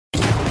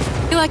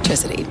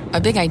Electricity,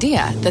 a big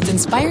idea that's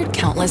inspired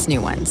countless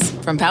new ones.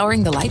 From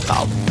powering the light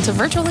bulb to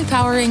virtually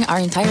powering our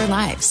entire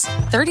lives.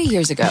 30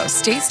 years ago,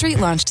 State Street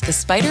launched the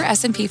Spider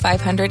S&P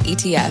 500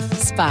 ETF,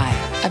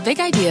 SPY. A big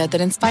idea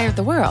that inspired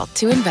the world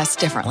to invest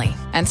differently.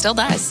 And still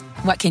does.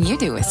 What can you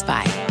do with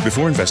SPY?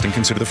 Before investing,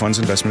 consider the fund's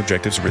investment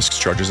objectives, risks,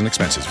 charges, and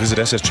expenses. Visit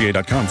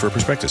ssga.com for a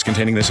prospectus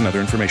containing this and other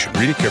information.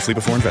 Read it carefully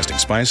before investing.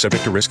 SPY is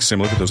subject to risks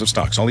similar to those of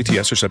stocks. All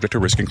ETFs are subject to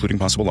risk, including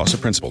possible loss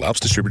of principal. Alps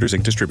Distributors,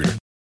 Inc. Distributor.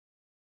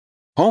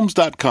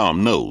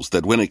 Homes.com knows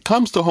that when it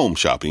comes to home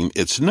shopping,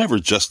 it's never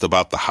just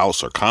about the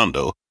house or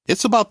condo.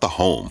 It's about the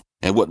home.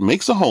 And what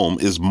makes a home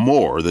is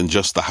more than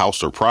just the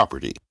house or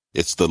property.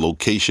 It's the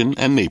location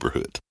and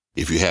neighborhood.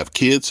 If you have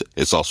kids,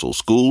 it's also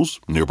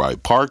schools, nearby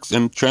parks,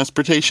 and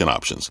transportation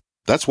options.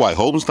 That's why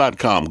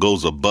Homes.com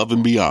goes above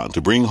and beyond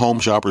to bring home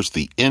shoppers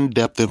the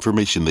in-depth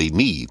information they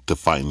need to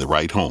find the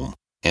right home.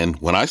 And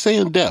when I say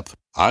in-depth,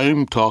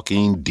 I'm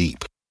talking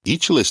deep.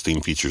 Each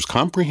listing features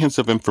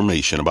comprehensive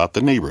information about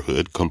the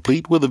neighborhood,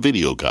 complete with a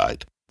video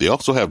guide. They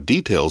also have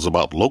details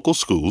about local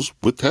schools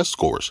with test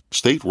scores,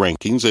 state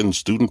rankings, and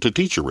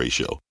student-to-teacher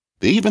ratio.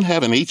 They even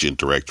have an agent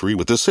directory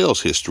with the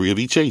sales history of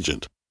each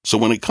agent. So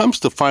when it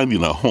comes to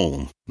finding a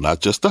home, not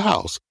just a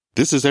house,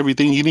 this is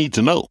everything you need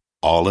to know,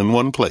 all in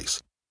one place.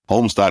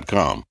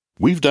 Homes.com.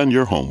 We've done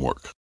your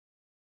homework.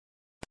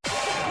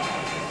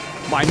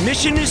 My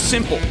mission is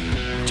simple,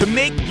 to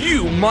make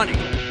you money.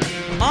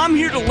 I'm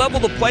here to level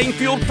the playing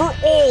field for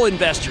all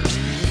investors.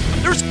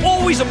 There's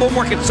always a bull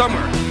market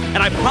somewhere, and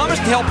I promise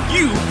to help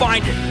you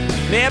find it.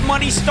 Mad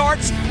Money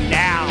starts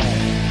now.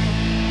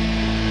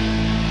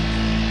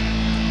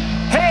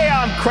 Hey,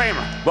 I'm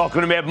Cramer.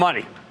 Welcome to Mad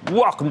Money.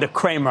 Welcome to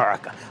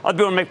Cramerica. I'll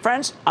be able to make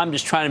friends. I'm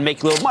just trying to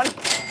make a little money.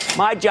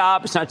 My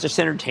job is not just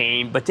to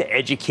entertain, but to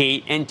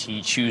educate and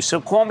teach you.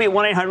 So call me at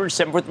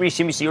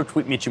 1-800-743-CBC or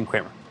tweet me at Jim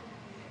Cramer.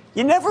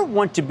 You never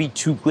want to be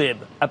too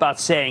glib about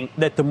saying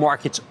that the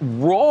market's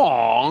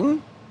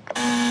wrong,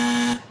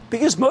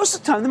 because most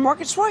of the time the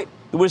market's right.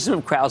 The wisdom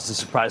of crowds is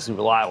surprisingly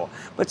reliable.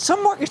 But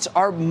some markets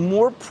are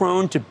more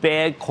prone to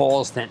bad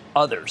calls than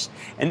others.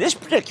 And this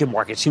particular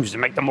market seems to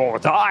make them all the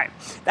time.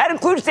 That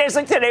includes days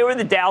like today where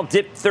the Dow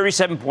dipped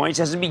 37 points,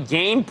 S&P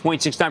gained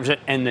 0.69%,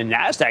 and the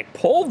NASDAQ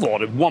pole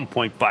vaulted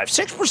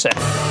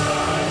 1.56%.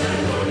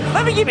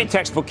 Let me give you a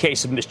textbook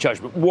case of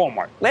misjudgment.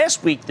 Walmart.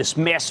 Last week, this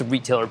massive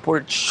retailer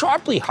reported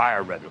sharply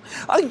higher revenue,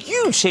 a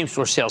huge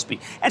same-store sales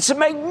beat, and some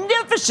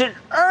magnificent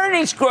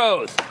earnings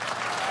growth.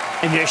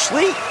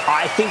 Initially,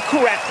 I think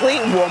correctly,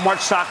 Walmart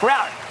stock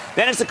rallied.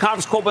 Then as the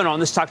conference call went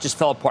on, the stock just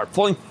fell apart,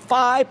 falling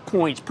 5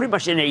 points, pretty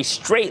much in a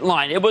straight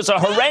line. It was a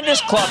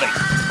horrendous clubbing.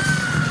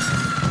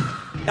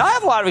 Now, I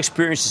have a lot of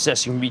experience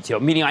assessing retail,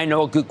 meaning I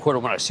know a good quarter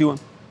when I see one.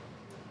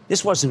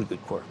 This wasn't a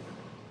good quarter.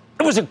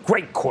 It was a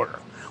great quarter.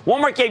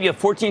 Walmart gave you a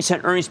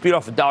 14-cent earnings beat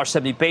off a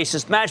 $1.70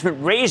 basis.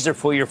 Management raised their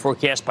full-year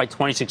forecast by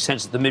 26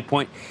 cents at the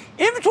midpoint.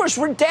 Inventories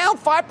were down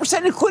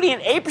 5%, including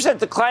an 8%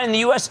 decline in the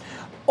U.S.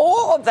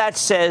 All of that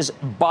says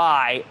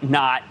buy,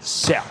 not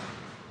sell.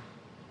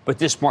 But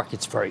this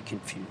market's very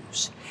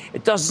confused.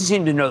 It doesn't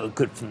seem to know the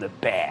good from the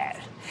bad.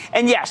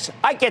 And yes,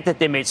 I get that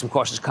they made some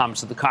cautious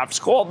comments at the conference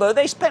call, although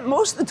they spent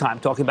most of the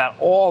time talking about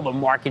all the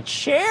market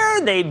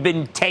share they've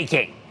been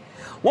taking.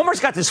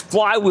 Walmart's got this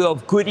flywheel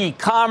of good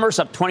e-commerce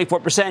up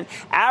 24%,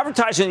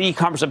 advertising and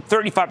e-commerce up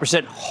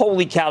 35%.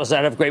 Holy cow, does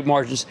that have great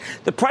margins?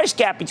 The price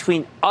gap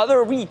between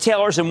other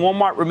retailers and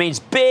Walmart remains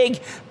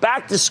big.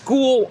 Back to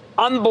school,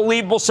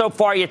 unbelievable so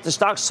far, yet the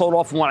stock sold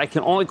off in what I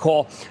can only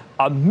call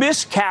a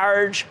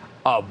miscarriage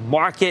of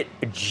market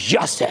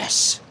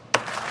justice.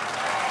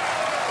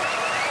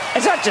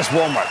 It's not just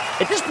Walmart.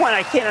 At this point,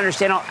 I can't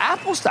understand how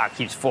Apple stock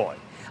keeps falling.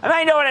 I mean,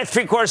 I know it had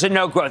 3 quarters of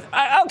no growth.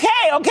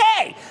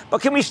 Okay.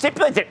 But can we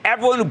stipulate that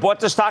everyone who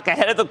bought the stock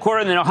ahead of the quarter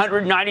in the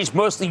 190s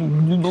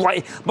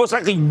most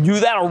likely knew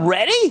that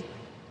already?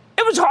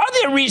 It was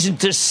hardly a reason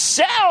to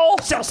sell.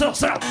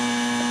 Sell.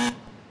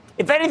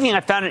 If anything,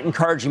 I found it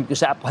encouraging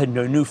because Apple had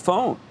no new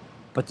phone.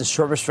 But the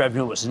service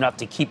revenue was enough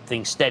to keep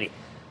things steady.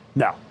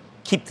 No,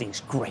 keep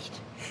things great.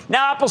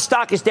 Now, Apple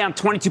stock is down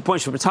 22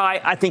 points from its high.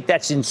 I think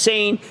that's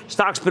insane.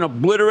 Stock's been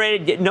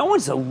obliterated, yet no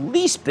one's the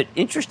least bit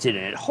interested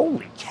in it.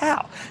 Holy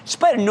cow.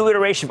 Despite a new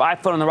iteration of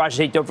iPhone on the rise,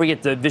 don't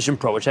forget the Vision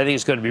Pro, which I think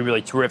is going to be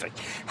really terrific.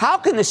 How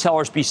can the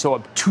sellers be so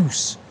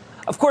obtuse?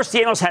 Of course, the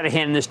analysts had a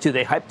hand in this, too.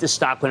 They hyped the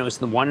stock when it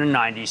was in the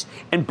 190s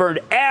and burned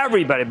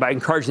everybody by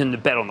encouraging them to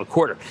bet on the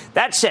quarter.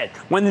 That said,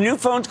 when the new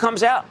phone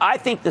comes out, I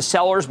think the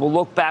sellers will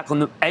look back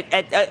on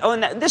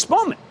this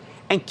moment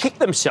and kick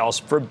themselves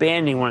for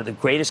abandoning one of the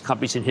greatest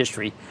companies in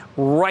history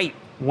right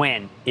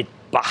when it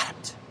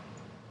bottomed.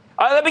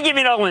 Let me give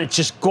you another one that's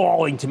just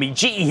galling to me,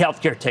 GE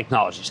Healthcare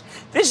Technologies.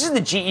 This is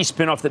the GE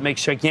spinoff that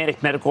makes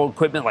gigantic medical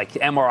equipment like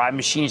MRI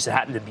machines that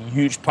happen to be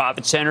huge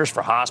profit centers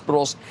for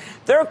hospitals.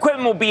 Their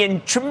equipment will be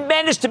in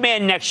tremendous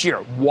demand next year.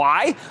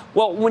 Why?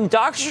 Well, when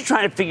doctors are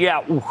trying to figure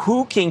out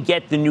who can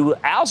get the new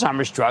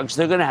Alzheimer's drugs,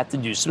 they're going to have to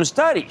do some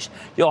studies.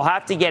 You'll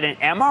have to get an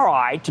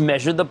MRI to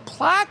measure the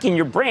plaque in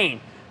your brain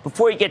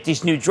before you get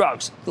these new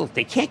drugs. Look,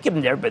 they can't give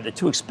them to everybody. They're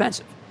too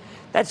expensive.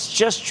 That's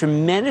just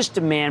tremendous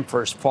demand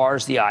for as far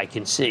as the eye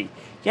can see.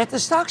 Yet the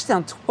stock's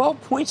down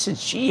 12 points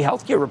since GE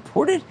Healthcare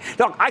reported.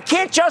 Look, I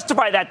can't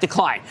justify that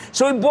decline.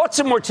 So we bought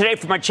some more today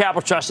for my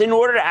Chapel Trust in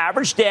order to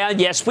average down.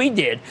 Yes, we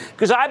did,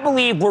 because I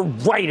believe we're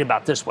right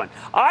about this one.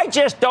 I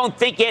just don't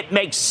think it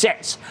makes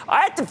sense.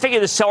 I have to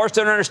figure the sellers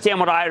don't understand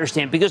what I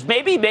understand, because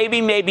maybe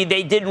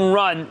they didn't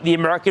run the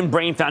American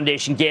Brain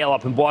Foundation Gale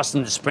up in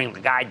Boston this spring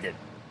like I did.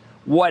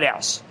 What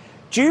else?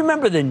 Do you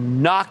remember the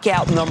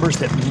knockout numbers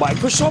that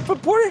Microsoft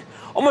reported?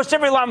 Almost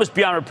every line was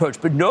beyond reproach,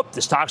 but nope,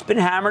 the stock's been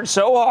hammered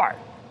so hard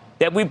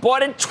that we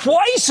bought it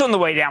twice on the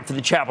way down for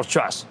the Chapel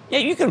Trust. Yeah,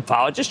 you can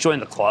follow. Just join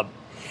the club.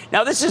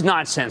 Now, this is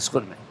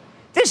nonsensical to me.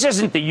 This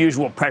isn't the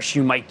usual pressure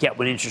you might get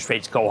when interest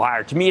rates go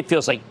higher. To me, it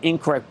feels like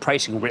incorrect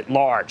pricing writ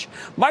large.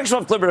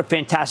 Microsoft delivered a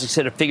fantastic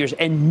set of figures,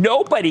 and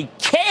nobody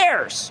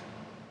cares.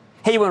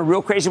 Hey, you want a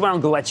real crazy one? I'm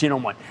going to let you know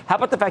one. How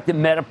about the fact that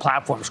Meta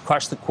Platforms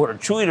crushed the quarter,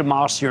 truly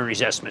demolished earnings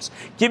estimates,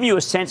 giving you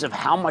a sense of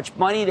how much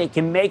money they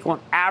can make on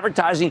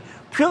advertising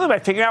purely by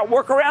figuring out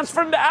workarounds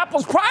from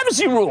Apple's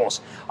privacy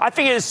rules. I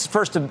figure this is the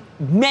first of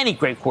many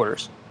great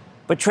quarters.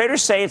 But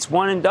traders say it's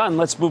one and done.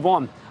 Let's move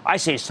on. I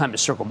say it's time to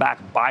circle back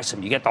and buy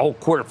some. You get the whole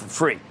quarter for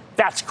free.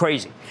 That's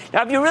crazy.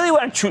 Now, if you really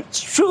want to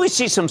truly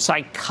see some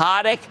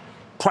psychotic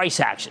price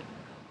action,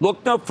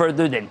 look no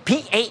further than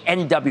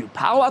PANW,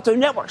 Palo Alto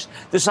Networks,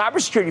 the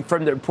cybersecurity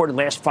firm that reported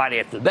last Friday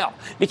after the bell.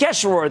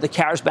 Nikesh Arora, the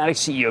charismatic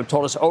CEO,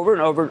 told us over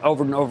and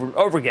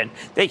over again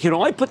they could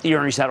only put the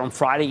earnings out on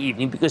Friday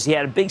evening because he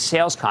had a big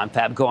sales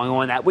confab going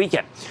on that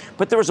weekend.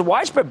 But there was a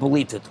widespread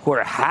belief that the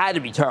quarter had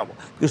to be terrible,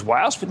 because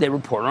why else would they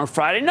report on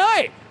Friday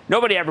night?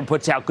 Nobody ever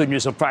puts out good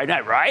news on Friday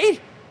night, right?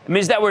 I mean,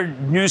 is that where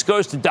news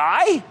goes to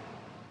die?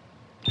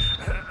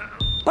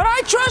 But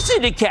I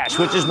trusted Nikesh,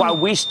 which is why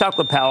we stuck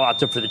with Palo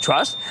Alto for the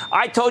trust.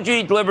 I told you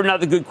he'd deliver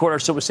another good quarter,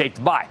 so it was safe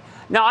to buy.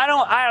 Now, I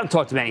don't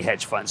talk to many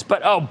hedge funds,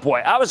 but oh boy,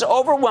 I was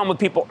overwhelmed with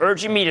people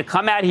urging me to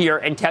come out here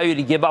and tell you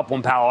to give up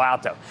on Palo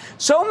Alto.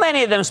 So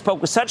many of them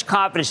spoke with such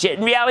confidence, yet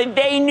in reality,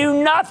 they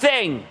knew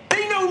nothing.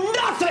 They know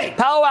nothing!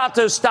 Palo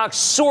Alto's stock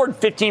soared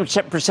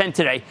 15%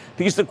 today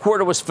because the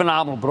quarter was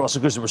phenomenal, but also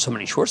because there were so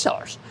many short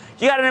sellers.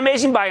 You got an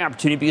amazing buying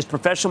opportunity because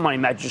professional money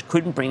managers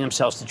couldn't bring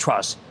themselves to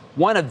trust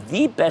one of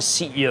the best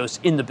CEOs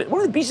in the business,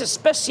 one of the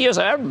best CEOs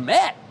I've ever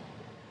met.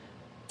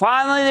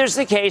 Finally, there's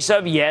the case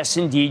of, yes,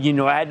 indeed, you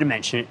know I had to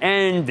mention it,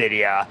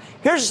 NVIDIA.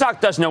 Here's a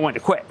stock doesn't know when to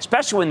quit,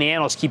 especially when the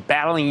analysts keep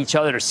battling each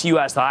other to see who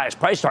has the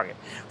highest price target.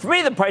 For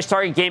me, the price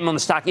target game on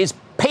the stock is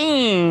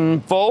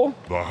painful.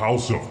 The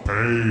house of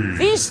pain.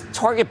 These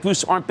target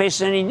boosts aren't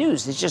based on any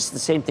news. It's just the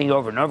same thing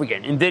over and over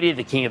again. NVIDIA,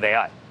 the king of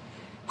AI.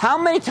 How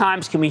many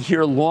times can we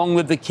hear long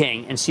live the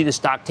king and see the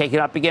stock take it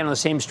up again on the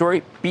same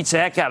story? Beats the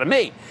heck out of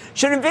me.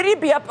 Should NVIDIA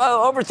be up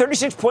over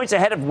 36 points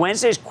ahead of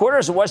Wednesday's quarter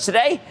as it was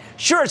today?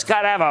 Sure, it's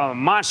got to have a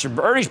monster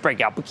earnings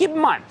breakout, but keep in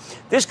mind,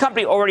 this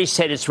company already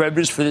said its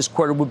revenues for this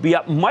quarter would be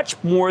up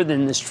much more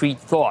than the street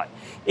thought.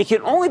 It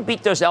can only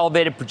beat those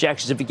elevated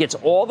projections if it gets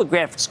all the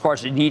graphics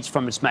cards it needs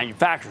from its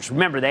manufacturers.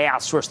 Remember, they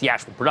outsource the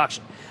actual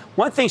production.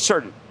 One thing's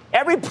certain,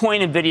 every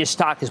point NVIDIA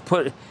stock is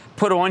put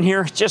on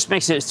here just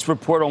makes its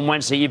report on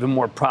Wednesday even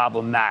more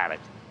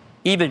problematic,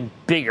 even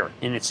bigger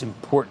in its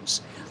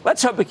importance.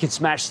 Let's hope it can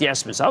smash the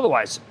estimates.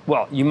 Otherwise,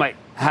 well, you might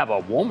have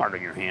a Walmart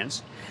on your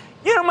hands.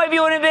 You know my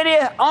view on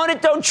NVIDIA? Own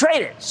it, don't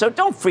trade it. So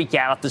don't freak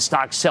out if the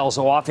stock sells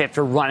off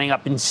after running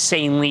up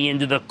insanely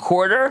into the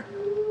quarter.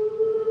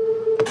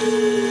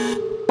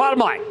 Bottom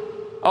line.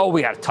 Oh,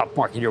 we got a tough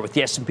market here with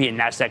the S&P and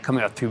NASDAQ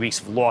coming off 3 weeks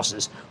of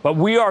losses. But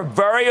we are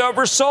very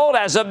oversold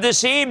as of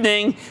this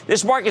evening.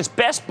 This market's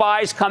best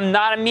buys come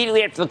not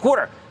immediately after the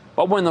quarter,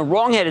 but when the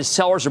wrong-headed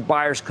sellers or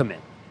buyers come in.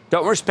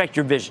 Don't respect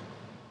your vision.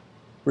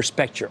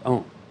 Respect your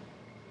own.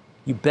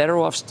 You're better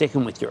off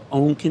sticking with your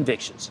own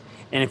convictions.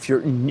 And if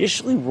you're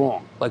initially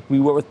wrong, like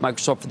we were with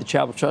Microsoft for the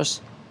Chapel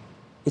Trust,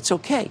 it's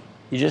okay.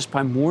 You just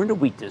buy more into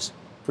weakness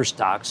for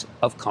stocks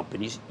of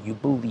companies you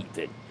believe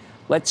in.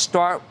 Let's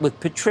start with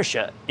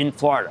Patricia in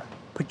Florida.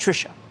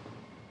 Patricia.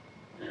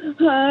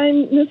 Hi,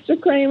 Mr.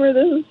 Cramer.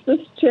 This is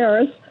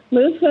Charis.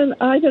 Listen,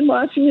 I've been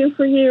watching you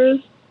for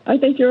years. I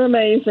think you're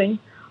amazing.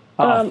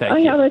 Thank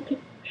you.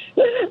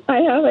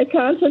 I have a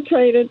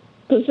concentrated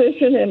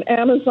position in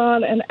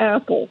Amazon and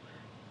Apple.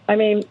 I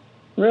mean,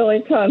 really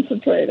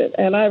concentrated.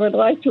 And I would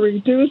like to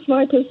reduce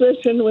my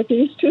position with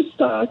these two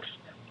stocks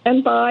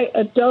and buy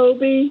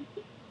Adobe.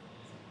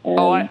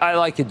 I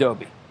like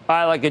Adobe.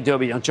 I like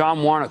Adobe. Now,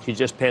 John Warnock, who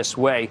just passed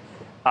away,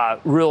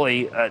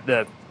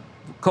 the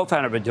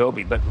co-founder of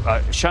Adobe, but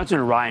Shantanu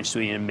Narayan's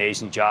doing an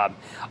amazing job.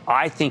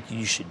 I think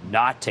you should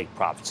not take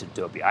profits at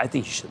Adobe. I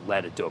think you should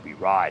let Adobe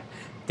ride.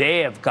 They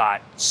have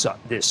got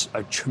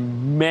a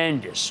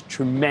tremendous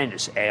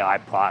AI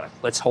product.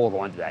 Let's hold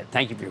on to that.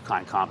 Thank you for your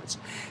kind comments.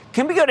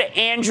 Can we go to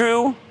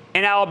Andrew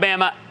in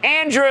Alabama?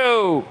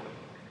 Andrew!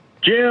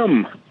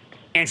 Jim!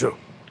 Andrew.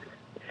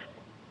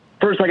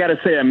 First, I got to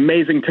say,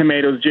 amazing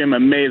tomatoes, Jim,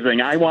 amazing.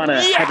 I want to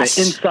have an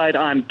insight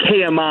on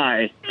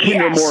KMI,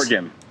 Kinder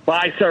Morgan.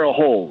 Buy, sell, or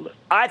hold.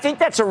 I think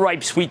that's a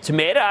ripe, sweet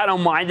tomato. I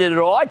don't mind it at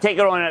all. I take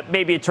it on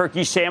maybe a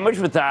turkey sandwich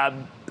with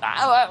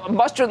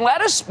mustard and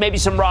lettuce, maybe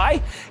some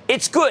rye.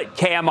 It's good,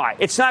 KMI.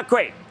 It's not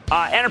great.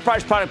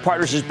 Enterprise Product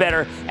Partners is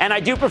better, and I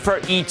do prefer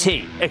ET.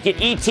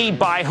 ET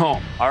buy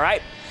home, all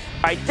right?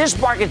 All right, this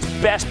market's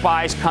best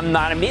buys come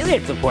not immediately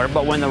after the quarter,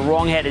 but when the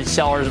wrong-headed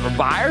sellers or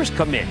buyers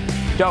come in.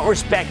 Don't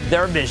respect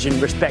their vision,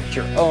 respect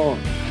your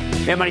own.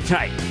 Mad Money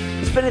tonight.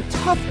 It's been a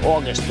tough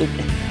August with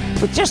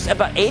just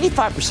about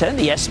 85% of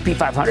the S&P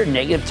 500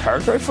 negative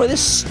territory for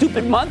this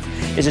stupid month.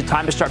 Is it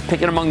time to start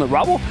picking among the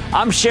rubble?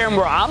 I'm sharing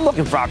where I'm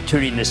looking for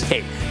opportunity in this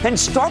tape. Then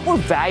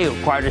Starboard Value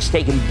acquired a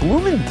stake in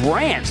Bloomin'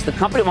 Brands, the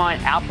company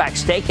behind Outback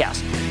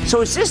Steakhouse.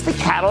 So is this the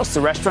catalyst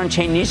the restaurant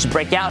chain needs to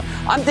break out?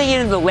 I'm digging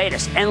into the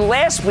latest. And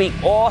last week,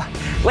 all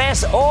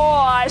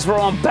eyes were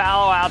on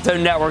Palo Alto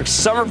Network's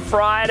Summer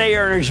Friday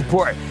earnings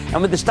report.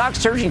 And with the stock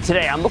surging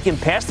today, I'm looking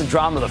past the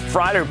drama of the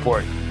Friday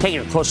report,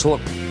 taking a closer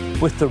look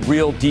with the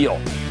real deal,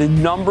 the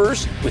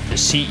numbers with the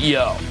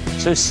CEO.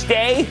 So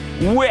stay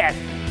with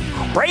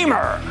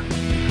Cramer.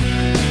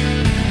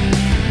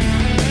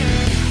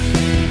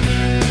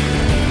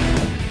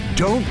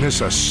 Don't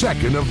miss a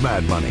second of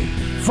Mad Money.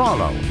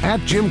 Follow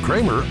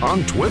 @JimCramer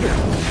on Twitter.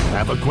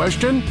 Have a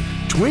question?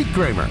 Tweet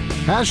Cramer.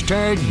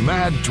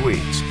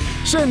 #MadTweets.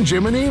 Send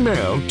Jim an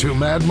email to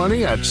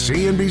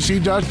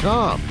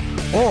madmoney@cnbc.com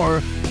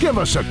or give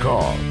us a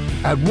call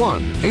at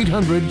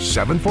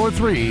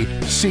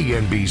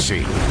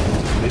 1-800-743-CNBC.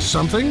 Miss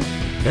something?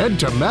 Head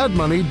to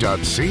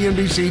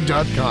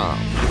madmoney.cnbc.com.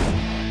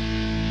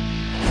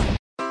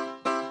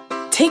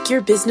 Take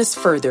your business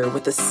further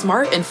with the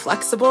smart and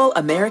flexible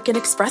American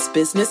Express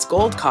Business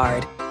Gold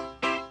Card.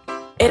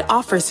 It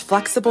offers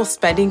flexible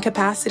spending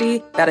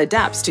capacity that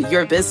adapts to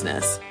your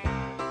business.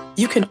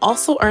 You can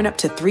also earn up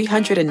to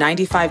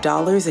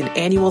 $395 in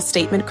annual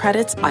statement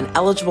credits on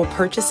eligible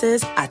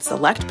purchases at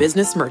select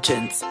business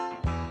merchants.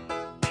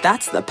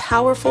 That's the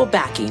powerful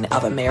backing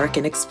of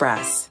American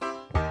Express.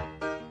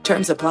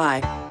 Terms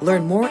apply.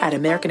 Learn more at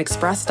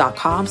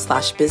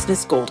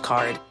americanexpress.com/business gold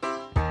card.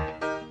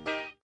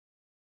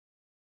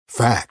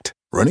 Fact.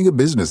 Running a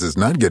business is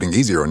not getting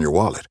easier on your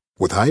wallet.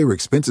 With higher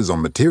expenses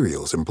on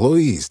materials,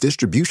 employees,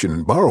 distribution,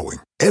 and borrowing,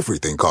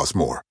 everything costs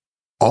more.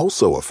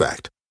 Also a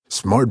fact.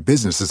 Smart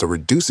businesses are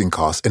reducing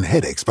costs and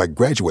headaches by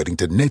graduating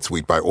to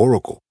NetSuite by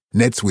Oracle.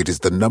 NetSuite is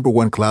the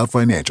 #1 cloud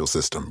financial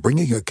system,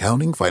 bringing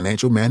accounting,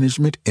 financial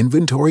management,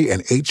 inventory,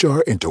 and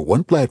HR into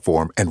one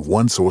platform and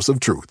one source of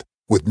truth.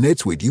 With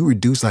NetSuite, you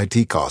reduce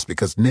IT costs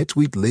because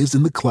NetSuite lives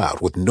in the cloud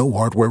with no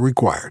hardware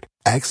required,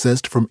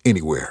 accessed from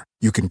anywhere.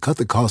 You can cut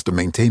the cost of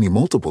maintaining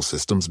multiple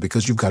systems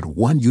because you've got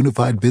one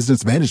unified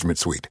business management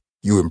suite.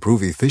 You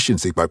improve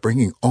efficiency by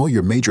bringing all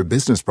your major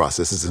business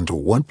processes into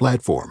one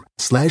platform,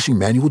 slashing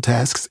manual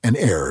tasks and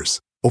errors.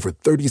 Over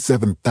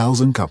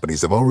 37,000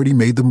 companies have already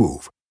made the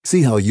move.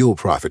 See how you'll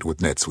profit with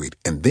NetSuite,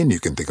 and then you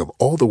can think of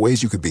all the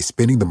ways you could be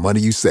spending the money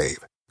you save.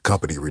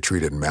 Company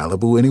retreat in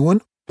Malibu,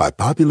 anyone? By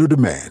popular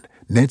demand,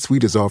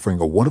 NetSuite is offering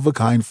a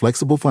one-of-a-kind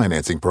flexible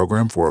financing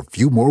program for a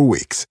few more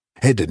weeks.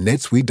 Head to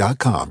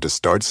netsuite.com to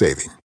start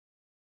saving.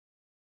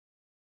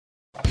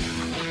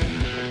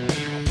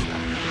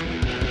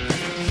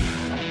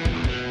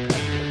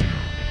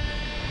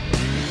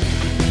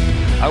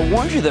 I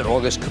warned you that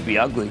August could be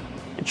ugly.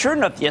 And sure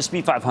enough, the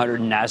S&P 500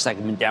 and NASDAQ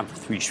have been down for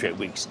 3 straight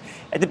weeks.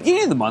 At the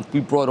beginning of the month,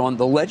 we brought on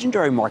the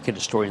legendary market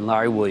historian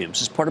Larry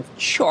Williams as part of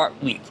Chart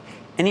Week.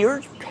 And he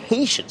urged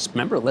patience,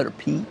 remember letter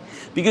P?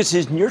 Because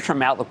his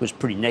near-term outlook was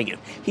pretty negative.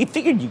 He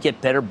figured you'd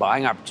get better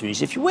buying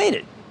opportunities if you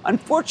waited.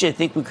 Unfortunately, I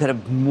think we could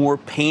have more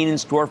pain in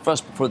store for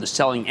us before the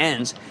selling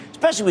ends,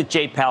 especially with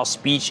Jay Powell's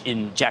speech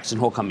in Jackson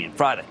Hole coming in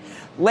Friday.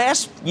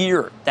 Last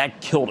year,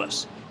 that killed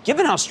us.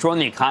 Given how strong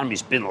the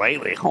economy's been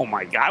lately, oh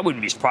my God, I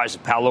wouldn't be surprised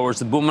if Powell lowers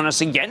the boom on us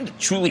again to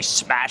truly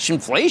smash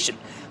inflation.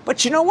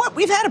 But you know what?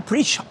 We've had a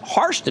pretty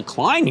harsh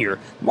decline here.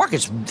 The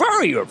market's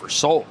very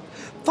oversold.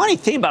 Funny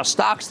thing about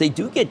stocks, they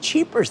do get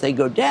cheaper as they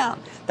go down.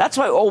 That's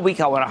why all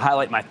week I want to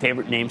highlight my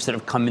favorite names that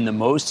have come in the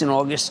most in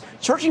August,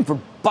 searching for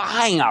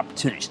buying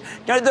opportunities.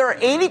 Now, there are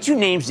 82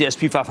 names in the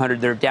S&P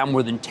 500 that are down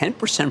more than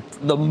 10% for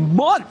the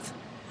month.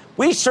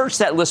 We searched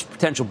that list for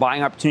potential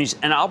buying opportunities,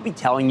 and I'll be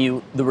telling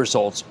you the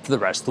results for the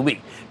rest of the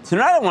week.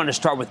 Tonight, I want to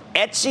start with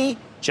Etsy,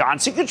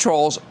 Johnson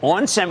Controls,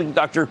 On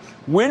Semiconductor,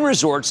 Wynn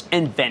Resorts,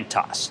 and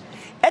Ventas.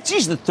 Etsy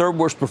is the third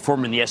worst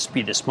performer in the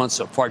S&P this month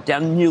so far,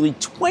 down nearly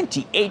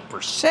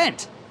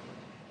 28%.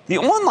 The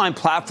online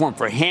platform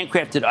for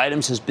handcrafted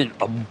items has been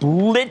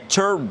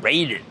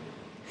obliterated.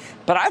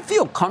 But I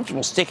feel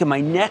comfortable sticking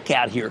my neck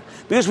out here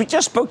because we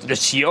just spoke to the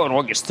CEO on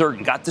August 3rd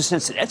and got the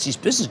sense that Etsy's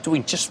business is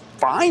doing just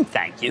fine,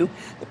 thank you.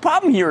 The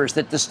problem here is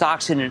that the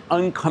stock's in an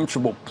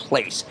uncomfortable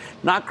place,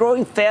 not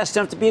growing fast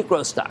enough to be a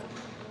growth stock,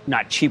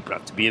 not cheap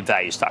enough to be a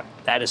value stock.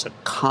 That is a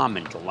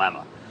common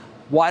dilemma.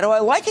 Why do I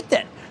like it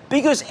then?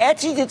 Because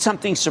Etsy did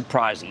something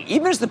surprising.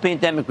 Even as the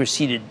pandemic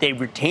receded, they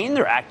retained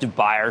their active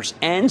buyers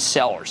and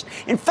sellers.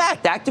 In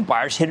fact, active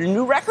buyers hit a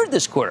new record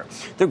this quarter.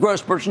 Their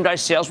gross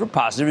merchandise sales were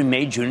positive in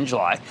May, June, and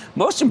July.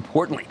 Most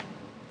importantly,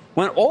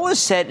 When all is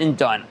said and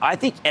done, I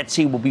think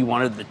Etsy will be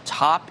one of the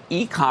top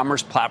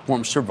e-commerce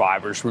platform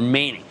survivors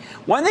remaining,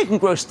 one that can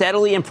grow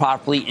steadily and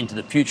profitably into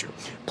the future.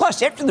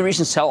 Plus, after the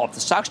recent sell-off, the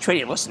stock's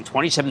trading at less than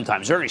 27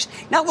 times earnings.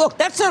 Now, look,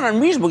 that's not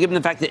unreasonable given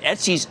the fact that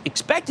Etsy's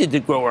expected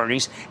to grow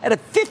earnings at a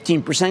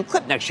 15%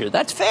 clip next year.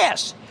 That's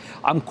fast.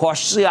 I'm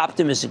cautiously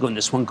optimistic on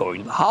this one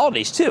going to the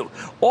holidays, too.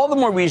 All the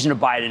more reason to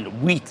buy it into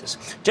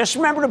weakness. Just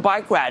remember to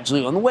buy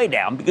gradually on the way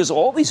down because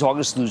all these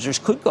August losers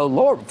could go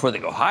lower before they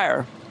go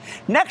higher.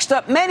 Next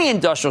up, many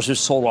industrials have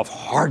sold off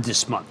hard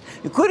this month,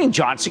 including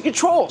Johnson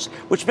Controls,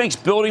 which makes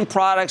building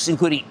products,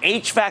 including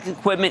HVAC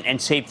equipment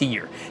and safety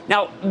gear.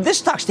 Now, this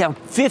stock's down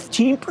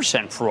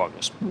 15% for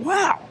August.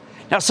 Wow.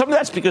 Now, some of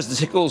that's because the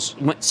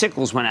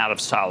sickles went out of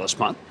style this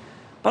month,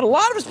 but a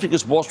lot of it's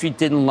because Wall Street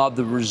didn't love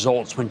the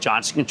results when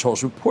Johnson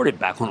Controls reported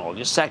back on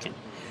August 2nd.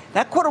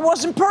 That quarter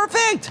wasn't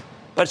perfect,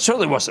 but it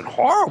certainly wasn't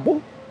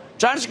horrible.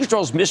 Johnson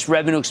Controls missed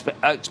revenue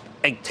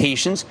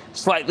expectations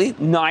slightly,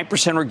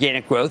 9%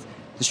 organic growth.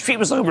 The street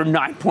was looking for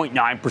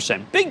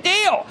 9.9%. Big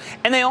deal.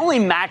 And they only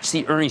matched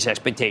the earnings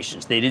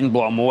expectations. They didn't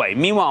blow them away.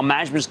 Meanwhile,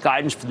 management's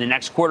guidance for the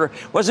next quarter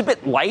was a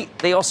bit light.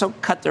 They also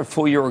cut their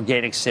full-year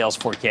organic sales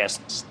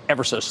forecast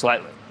ever so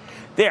slightly.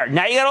 There.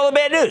 Now you got all the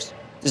bad news.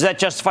 Does that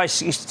justify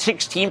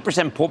 16%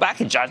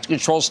 pullback in Johnson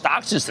Controls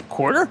stocks since the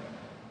quarter?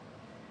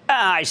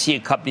 I see a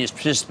company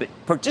that's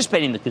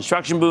participating in the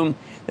construction boom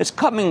that's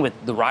coming with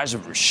the rise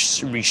of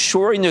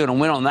reshoring. They're going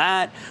to win on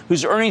that,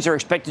 whose earnings are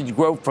expected to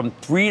grow from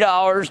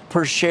 $3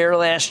 per share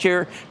last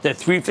year to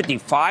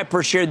 $3.55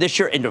 per share this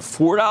year and to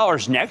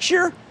 $4 next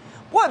year.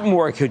 What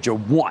more could you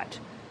want?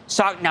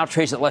 Stock now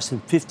trades at less than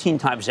 15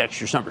 times next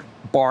year's number.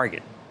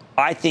 Bargain.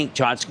 I think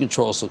Johnson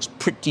Controls looks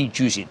pretty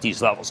juicy at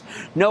these levels.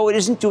 No, it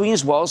isn't doing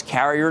as well as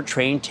Carrier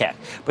Train Tech,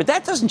 but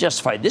that doesn't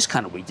justify this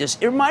kind of weakness.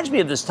 It reminds me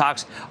of the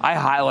stocks I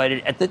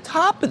highlighted at the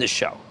top of the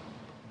show.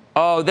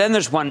 Oh, then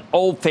there's one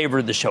old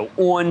favorite of the show,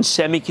 ON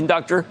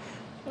Semiconductor.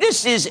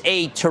 This is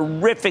a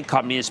terrific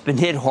company that's been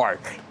hit hard.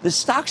 The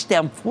stock's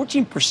down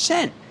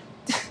 14%.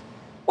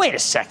 Wait a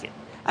second.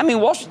 I mean,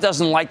 Wall Street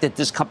doesn't like that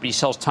this company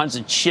sells tons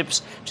of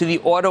chips to the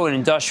auto and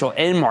industrial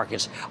end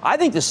markets. I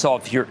think the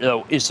sell-off here,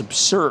 though, is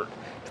absurd.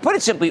 To put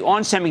it simply,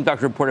 ON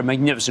Semiconductor reported a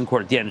magnificent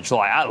quarter at the end of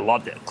July. I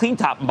loved it. Clean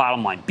top and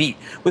bottom line beat,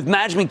 with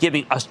management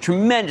giving us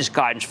tremendous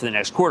guidance for the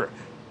next quarter.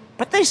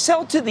 But they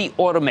sell to the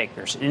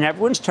automakers, and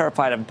everyone's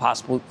terrified of a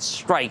possible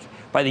strike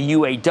by the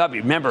UAW.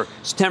 Remember,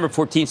 September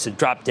 14th, the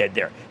drop dead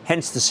there,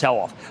 hence the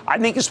sell-off. I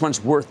think this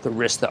one's worth the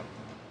risk, though.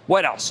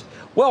 What else?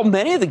 Well,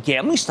 many of the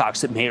gambling stocks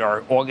that made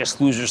our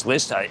August losers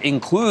list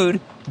include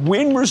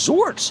Wynn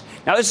Resorts.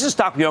 Now, this is a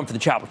stock we own for the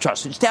Chapel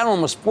Trust. It's down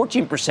almost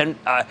 14%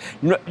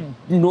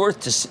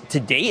 north to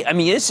date. I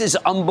mean, this is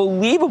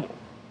unbelievable.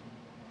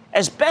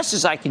 As best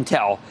as I can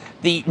tell,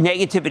 the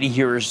negativity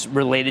here is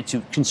related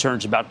to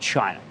concerns about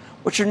China,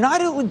 which are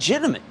not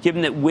illegitimate,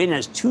 given that Wynn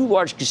has two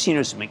large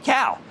casinos in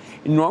Macau.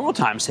 In normal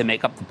times, they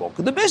make up the bulk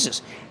of the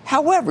business.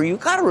 However,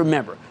 you've got to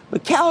remember,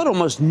 Macau had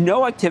almost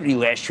no activity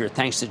last year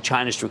thanks to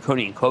China's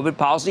draconian COVID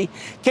policy.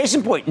 Case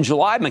in point, in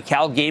July,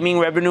 Macau gaming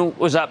revenue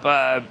was up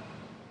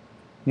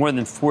more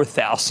than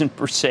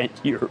 4,000%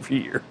 year over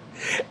year.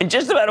 And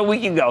just about a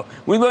week ago,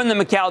 we learned that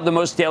Macau had the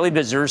most daily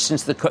visitors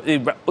since the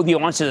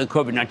onset of the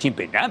COVID-19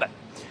 pandemic.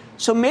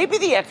 So maybe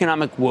the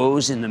economic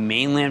woes in the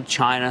mainland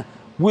China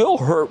will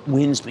hurt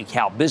Wynn's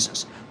Macau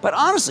business. But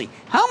honestly,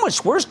 how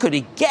much worse could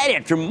it get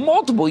after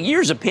multiple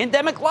years of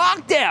pandemic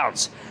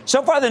lockdowns?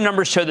 So far, the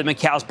numbers show that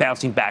Macau's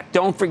bouncing back.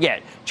 Don't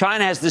forget,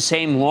 China has the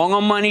same long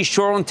on money,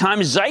 short on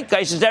time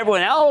zeitgeist as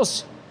everyone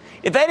else.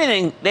 If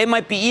anything, they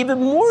might be even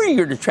more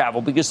eager to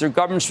travel because their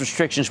government's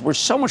restrictions were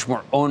so much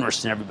more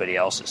onerous than everybody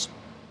else's.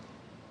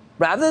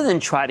 Rather than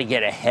try to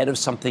get ahead of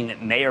something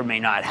that may or may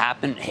not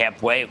happen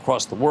halfway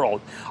across the world,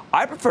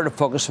 I prefer to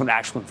focus on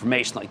actual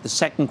information like the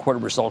second quarter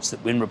results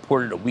that Wynn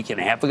reported a week and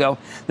a half ago.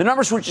 The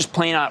numbers were just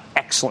plain out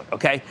excellent,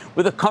 okay?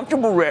 With a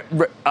comfortable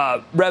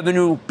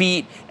revenue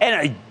beat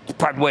and,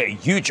 by the way, a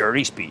huge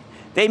earnings beat.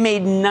 They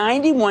made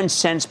 91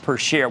 cents per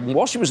share when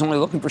Wall Street was only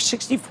looking for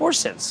 64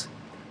 cents.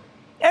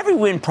 Every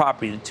Wynn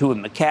property, the two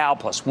in Macau,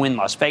 plus Wynn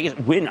Las Vegas,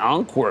 Wynn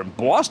Encore in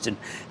Boston,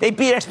 they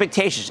beat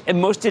expectations, and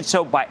most did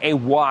so by a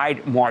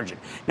wide margin.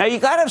 Now, you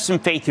got to have some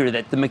faith here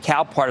that the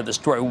Macau part of the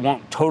story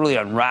won't totally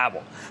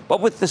unravel.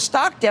 But with the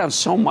stock down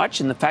so much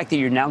and the fact that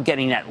you're now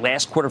getting that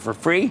last quarter for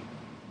free,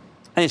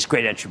 I think it's a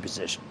great entry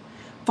position.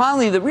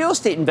 Finally, the real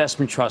estate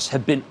investment trusts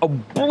have been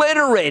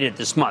obliterated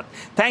this month.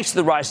 Thanks to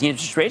the rising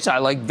interest rates, I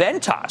like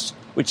Ventas,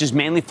 which is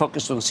mainly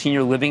focused on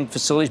senior living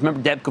facilities.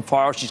 Remember Deb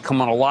Cafaro? She's come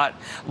on a lot,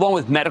 along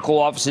with medical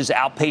offices,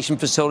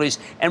 outpatient facilities,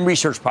 and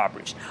research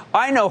properties.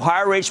 I know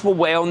higher rates will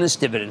weigh on this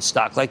dividend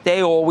stock like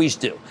they always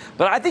do,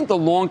 but I think the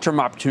long-term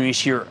opportunities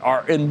here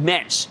are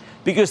immense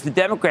because the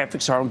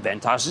demographics are on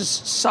Ventas'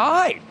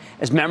 side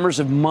as members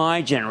of my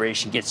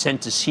generation get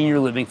sent to senior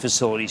living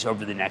facilities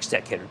over the next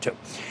decade or two.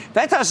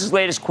 Ventas'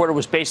 latest quarter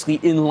was basically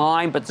in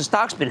line, but the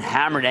stock's been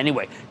hammered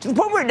anyway, to the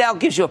point where it now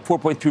gives you a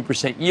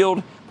 4.3%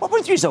 yield.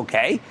 4.3 is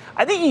okay.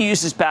 I think you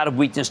use this bout of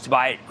weakness to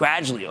buy it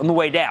gradually on the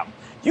way down.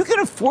 You can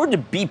afford to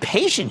be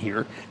patient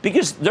here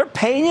because they're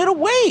paying you to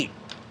wait.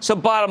 So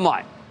bottom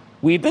line,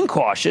 we've been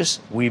cautious.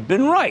 We've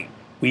been right.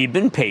 We've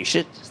been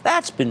patient.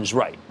 That's been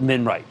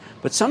right.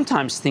 But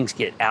sometimes things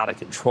get out of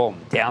control on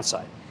the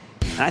downside.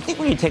 And I think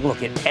when you take a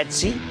look at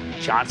Etsy,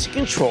 Johnson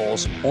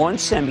Controls, On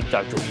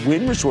Semiconductor,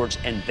 Wynn Resorts,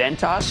 and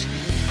Ventas,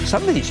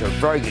 some of these are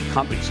very good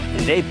companies, and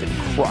they've been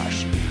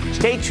crushed.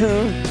 Stay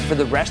tuned for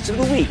the rest of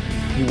the week.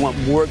 You want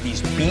more of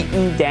these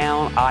beaten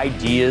down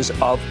ideas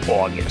of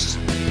August.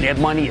 Mad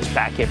Money is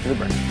back after the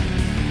break.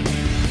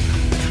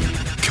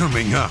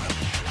 Coming up,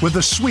 with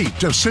a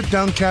suite of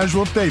sit-down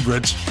casual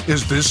favorites,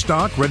 is this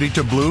stock ready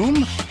to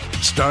bloom?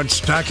 Start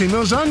stacking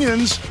those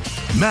onions.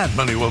 Mad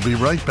Money will be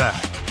right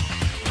back.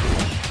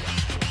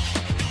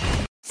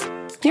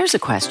 Here's a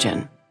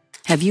question.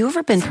 Have you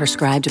ever been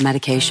prescribed a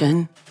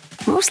medication?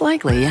 Most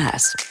likely,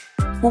 yes.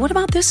 Well, what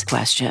about this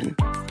question?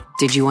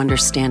 Did you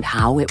understand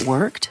how it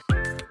worked?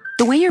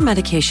 The way your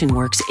medication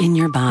works in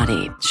your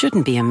body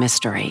shouldn't be a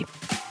mystery.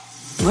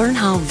 Learn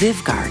how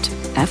Vyvgart,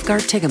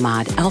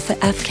 Efgartigimod Alpha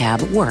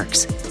FCAB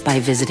works by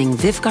visiting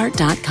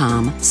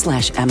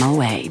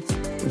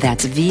Vyvgart.com/MOA.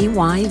 That's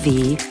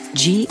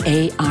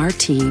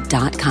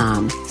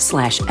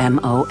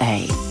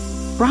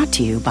VYVGART.com/MOA. Brought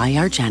to you by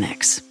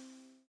argenx.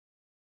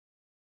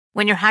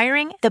 When you're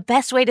hiring, the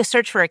best way to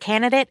search for a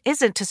candidate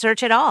isn't to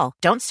search at all.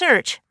 Don't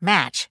search,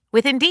 match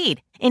with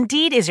Indeed.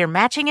 Indeed is your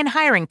matching and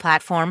hiring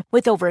platform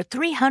with over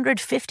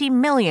 350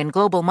 million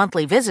global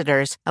monthly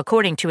visitors,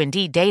 according to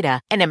Indeed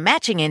data, and a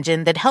matching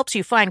engine that helps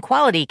you find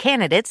quality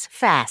candidates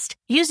fast.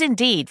 Use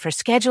Indeed for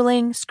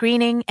scheduling,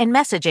 screening, and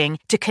messaging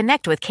to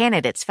connect with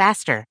candidates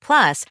faster.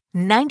 Plus,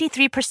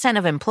 93%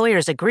 of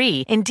employers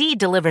agree Indeed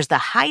delivers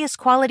the highest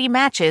quality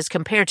matches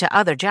compared to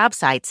other job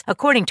sites,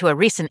 according to a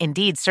recent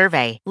Indeed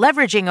survey.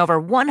 Leveraging over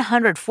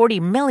 140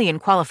 million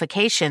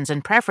qualifications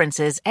and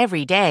preferences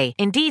every day,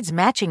 Indeed's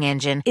matching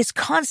engine is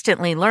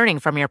constantly learning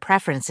from your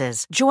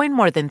preferences. Join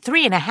more than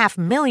 3.5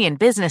 million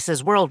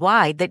businesses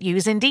worldwide that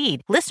use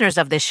Indeed. Listeners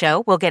of this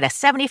show will get a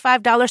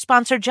 $75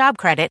 sponsored job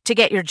credit to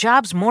get your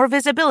jobs more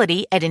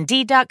visibility at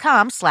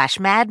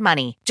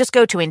Indeed.com/madmoney. Just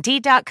go to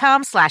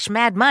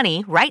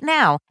Indeed.com/madmoney right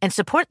now and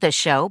support this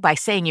show by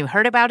saying you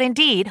heard about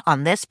Indeed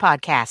on this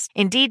podcast.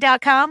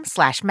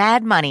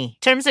 Indeed.com/madmoney.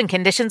 Terms and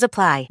conditions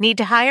apply. Need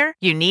to hire?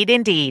 You need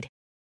Indeed.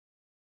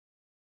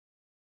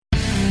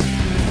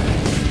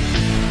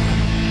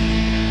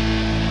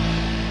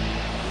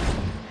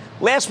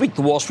 Last week,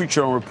 the Wall Street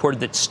Journal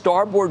reported that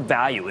Starboard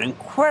Value, an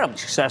incredibly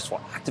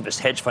successful activist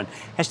hedge fund,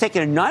 has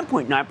taken a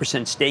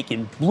 9.9% stake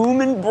in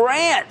Bloomin'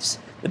 Brands,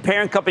 the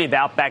parent company of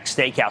Outback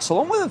Steakhouse,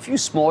 along with a few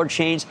smaller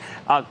chains,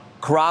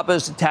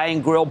 Carrabba's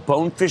Italian Grill,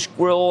 Bonefish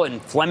Grill,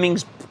 and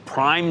Fleming's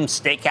Prime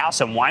Steakhouse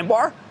and Wine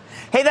Bar.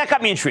 Hey, that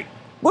got me intrigued.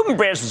 Bloomin'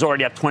 Brands was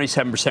already up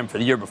 27% for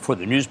the year before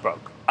the news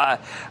broke.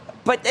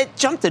 But it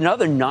jumped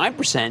another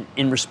 9%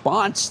 in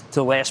response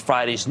to last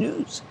Friday's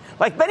news.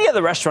 Like many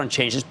other restaurant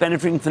chains, it's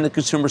benefiting from the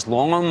consumer's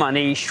long on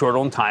money, short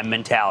on time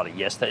mentality.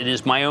 Yes, it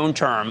is my own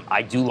term.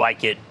 I do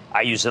like it.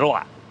 I use it a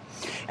lot.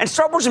 And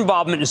Starboard's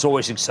involvement is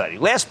always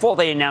exciting. Last fall,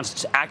 they announced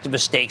its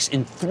activist stakes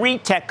in 3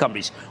 tech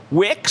companies,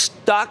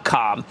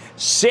 Wix.com,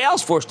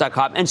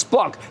 Salesforce.com, and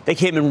Splunk. They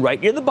came in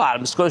right near the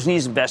bottom, disclosing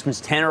these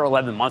investments 10 or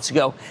 11 months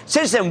ago.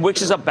 Since then,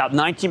 Wix is up about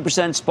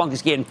 19%, Splunk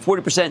has gained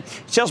 40%,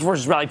 Salesforce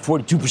has rallied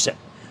 42%.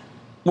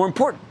 More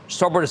important,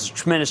 Starboard has a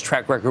tremendous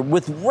track record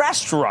with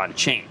restaurant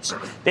chains.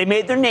 They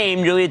made their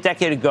name nearly a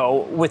decade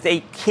ago with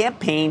a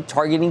campaign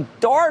targeting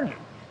Darden.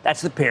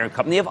 That's the parent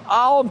company of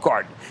Olive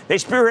Garden. They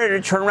spearheaded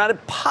a turnaround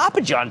at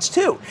Papa John's,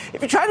 too.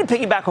 If you're trying to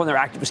piggyback on their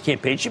activist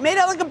campaigns, you made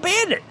out like a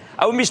bandit.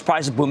 I wouldn't be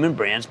surprised if Bloomin'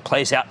 Brands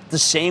plays out the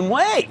same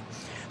way.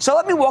 So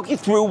let me walk you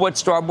through what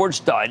Starboard's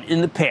done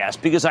in the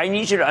past, because I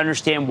need you to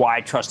understand why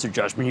I trust their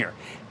judgment here.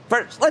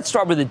 First, let's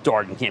start with the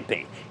Darden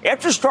campaign.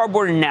 After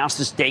Starboard announced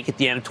the stake at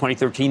the end of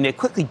 2013, they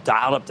quickly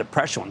dialed up the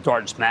pressure on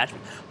Darden's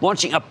management,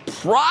 launching a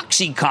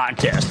proxy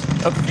contest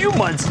a few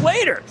months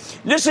later.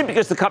 This is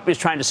because the company is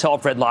trying to sell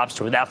off Red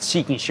Lobster without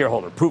seeking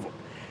shareholder approval.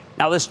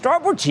 Now, the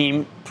Starboard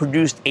team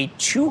produced a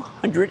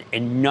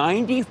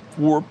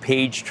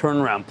 294-page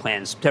turnaround plan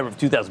in September of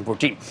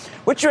 2014,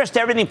 which addressed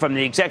everything from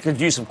the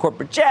executive use of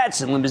corporate jets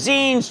and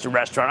limousines to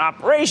restaurant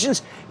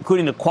operations,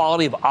 including the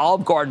quality of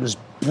Olive Garden's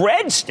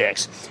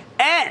breadsticks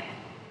and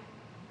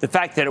the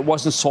fact that it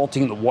wasn't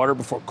salting the water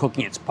before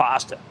cooking its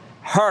pasta.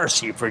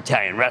 Heresy for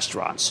Italian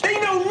restaurants. They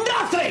know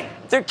nothing!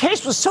 Their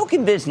case was so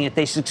convincing that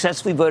they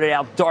successfully voted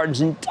out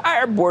Darden's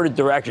entire board of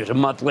directors a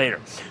month later.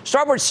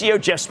 Starboard CEO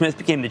Jeff Smith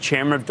became the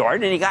chairman of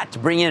Darden, and he got to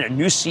bring in a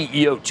new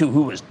CEO, too,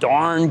 who was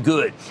darn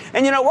good.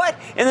 And you know what?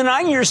 In the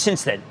 9 years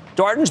since then,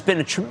 Darden's been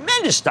a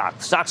tremendous stock.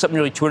 The stock's up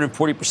nearly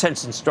 240%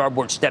 since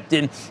Starboard stepped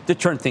in to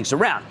turn things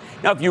around.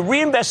 Now, if you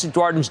reinvested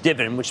Darden's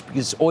dividend, which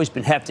has always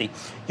been hefty,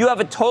 you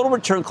have a total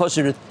return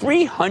closer to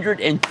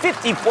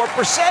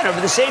 354% over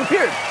the same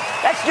period.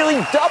 That's nearly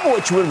double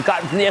what you would have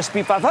gotten from the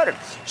S&P 500.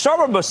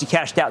 Starboard mostly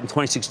cashed out in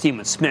 2016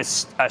 when Smith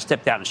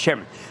stepped down as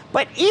chairman.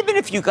 But even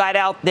if you got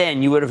out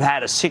then, you would have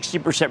had a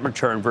 60%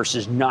 return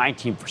versus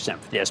 19%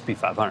 for the S&P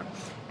 500.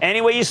 Any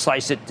way you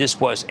slice it, this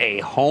was a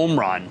home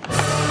run.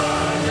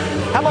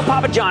 How about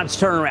Papa John's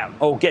turnaround?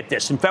 Oh, get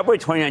this. In February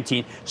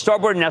 2019,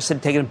 Starboard announced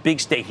had taken a big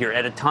stake here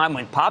at a time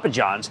when Papa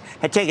John's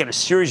had taken a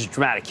series of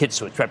dramatic hits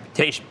to its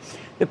reputation.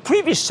 The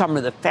previous summer,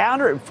 the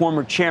founder and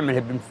former chairman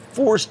had been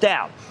forced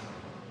out.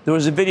 There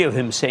was a video of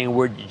him saying a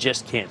word you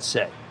just can't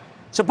say.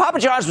 So Papa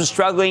John's was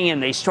struggling,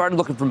 and they started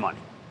looking for money.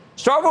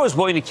 Starboard was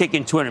willing to kick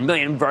in $200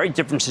 million, very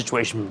different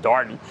situation from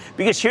Darden,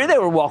 because here they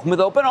were welcomed with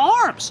open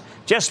arms.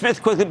 Jeff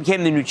Smith quickly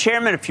became the new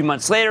chairman. A few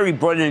months later, he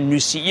brought in a new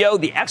CEO,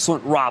 the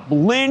excellent Rob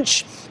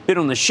Lynch, been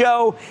on the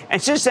show.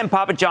 And since then,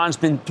 Papa John's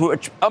been through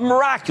a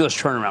miraculous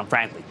turnaround,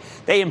 frankly.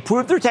 They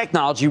improved their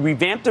technology,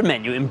 revamped their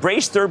menu,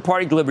 embraced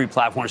third-party delivery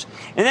platforms,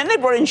 and then they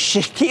brought in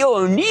Shaquille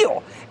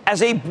O'Neal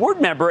as a board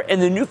member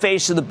and the new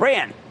face of the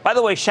brand. By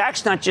the way,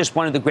 Shaq's not just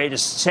one of the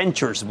greatest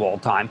centers of all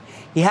time.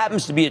 He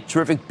happens to be a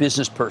terrific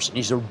business person.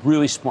 He's a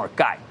really smart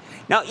guy.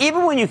 Now,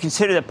 even when you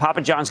consider that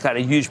Papa John's got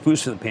a huge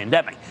boost from the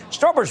pandemic,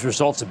 Starboard's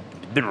results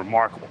have been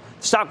remarkable.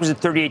 The stock was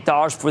at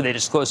 $38 before they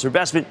disclosed their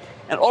investment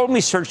and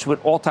ultimately surged to an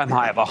all-time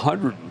high of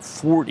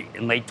 $140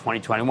 in late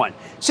 2021.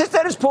 Since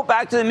then, it's pulled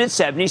back to the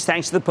mid-70s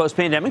thanks to the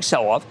post-pandemic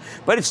sell-off,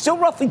 but it's still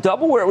roughly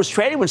double where it was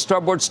trading when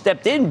Starboard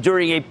stepped in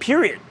during a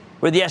period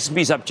where the S&P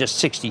is up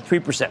just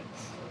 63%.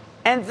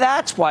 And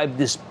that's why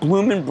this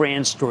Bloomin'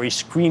 Brands story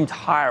screamed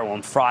higher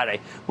on Friday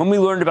when we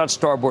learned about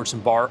Starboard's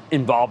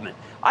involvement.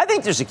 I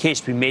think there's a case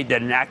to be made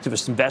that an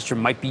activist investor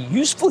might be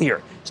useful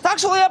here.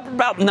 Stock's only up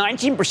about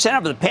 19%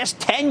 over the past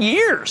 10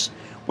 years,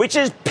 which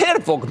is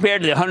pitiful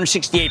compared to the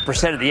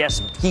 168% of the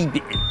S&P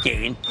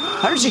gain.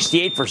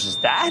 168 versus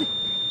that?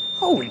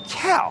 Holy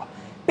cow.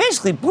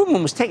 Basically,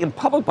 Bloomin' was taken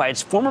public by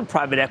its former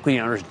private equity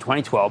owners in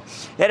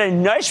 2012. It had a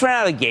nice run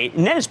out of the gate,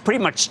 and then it's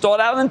pretty much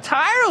stalled out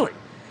entirely.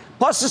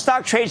 Plus, the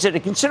stock trades at a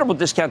considerable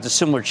discount to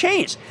similar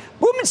chains.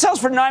 Bloomin' sells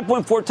for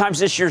 9.4 times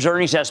this year's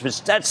earnings estimates.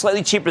 That's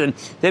slightly cheaper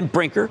than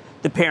Brinker,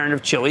 the parent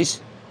of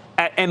Chili's,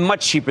 and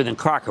much cheaper than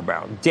Cracker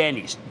Barrel,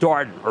 Denny's,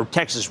 Darden, or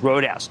Texas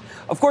Roadhouse.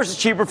 Of course,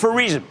 it's cheaper for a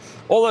reason.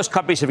 All those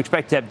companies have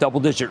expected to have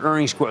double-digit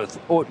earnings growth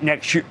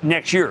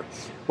next year,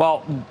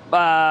 while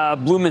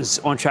Bloomin's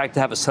on track to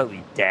have a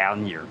slightly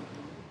down year.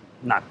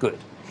 Not good.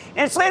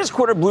 In its latest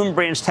quarter, Bloomin'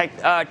 Brands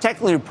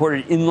technically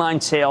reported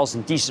inline sales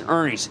and decent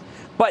earnings,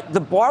 but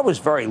the bar was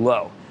very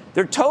low.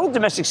 Their total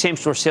domestic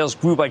same-store sales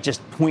grew by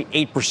just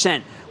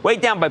 0.8%, weighed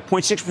down by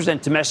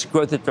 0.6% domestic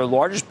growth at their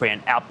largest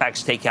brand, Outback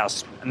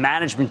Steakhouse.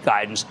 Management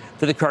guidance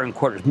for the current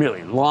quarter is merely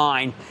in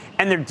line,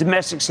 and their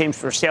domestic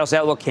same-store sales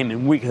outlook came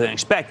in weaker than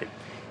expected.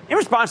 In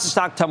response, the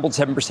stock tumbled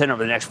 7%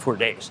 over the next 4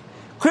 days.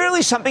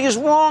 Clearly, something is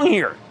wrong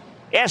here.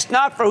 Ask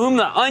not for whom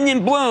the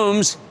onion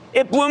blooms,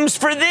 it blooms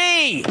for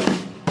thee.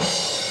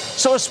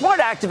 So a smart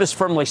activist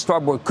firm like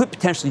Starboard could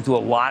potentially do a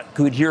lot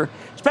good here,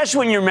 especially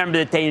when you remember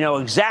that they know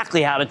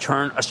exactly how to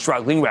turn a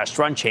struggling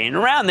restaurant chain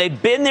around.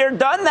 They've been there,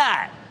 done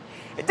that.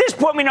 At this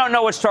point, we don't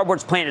know what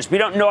Starboard's plan is. We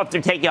don't know if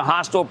they're taking a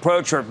hostile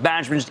approach or if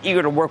management is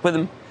eager to work with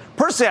them.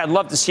 Personally, I'd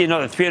love to see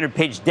another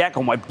 300-page deck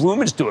on what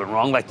Bloomin's doing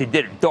wrong, like they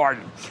did at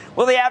Darden.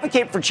 Will they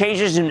advocate for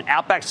changes in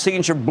Outback's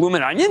signature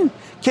Bloomin' Onion?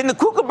 Can the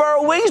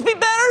Kookaburra wings be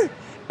better?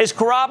 Is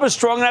Carrabba's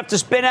strong enough to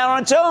spin out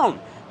on its own?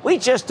 We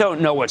just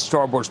don't know what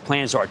Starboard's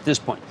plans are at this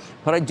point.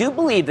 But I do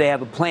believe they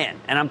have a plan,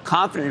 and I'm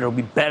confident it'll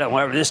be better than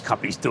whatever this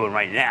company's doing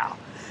right now.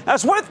 Now,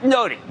 it's worth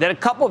noting that a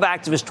couple of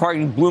activists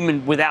targeting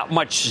Bloomin' without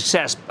much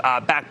success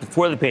back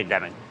before the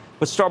pandemic,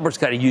 but Starboard's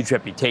got a huge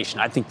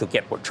reputation. I think they'll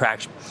get more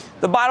traction.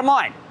 The bottom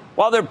line,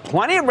 while there are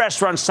plenty of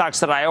restaurant stocks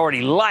that I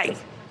already like,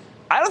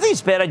 I don't think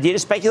it's a bad idea to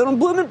speculate on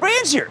Bloomin'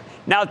 Brands here.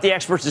 Now that the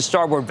experts at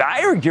Starboard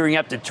Value are gearing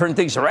up to turn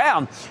things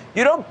around,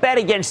 you don't bet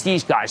against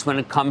these guys when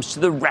it comes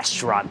to the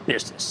restaurant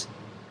business.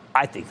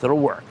 I think it'll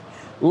work.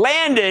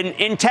 Landon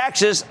in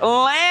Texas.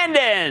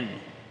 Landon.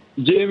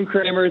 Jim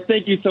Cramer,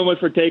 thank you so much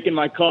for taking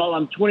my call.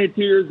 I'm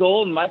 22 years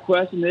old, and my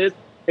question is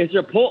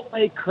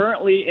Chipotle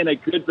currently in a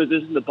good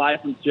position to buy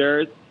some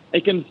shares?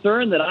 A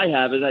concern that I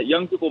have is that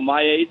young people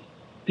my age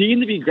seem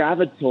to be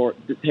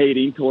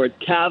gravitating towards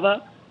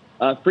Cava,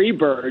 free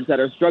birds that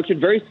are structured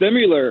very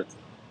similar.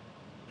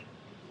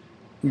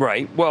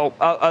 Right. Well,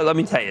 let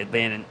me tell you,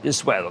 Landon, this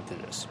is the way I looked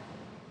at this.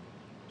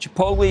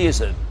 Chipotle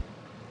is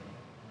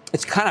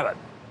it's kind of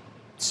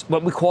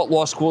what we call at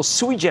law school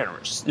sui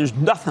generis. There's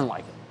nothing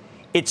like it.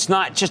 It's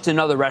not just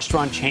another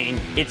restaurant chain.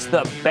 It's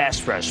the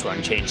best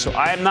restaurant chain. So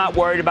I am not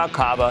worried about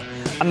Cava.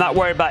 I'm not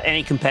worried about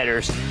any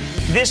competitors.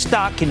 This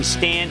stock can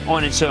stand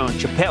on its own.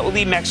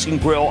 Chipotle Mexican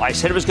Grill, I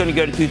said it was going to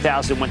go to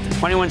 2,000, went to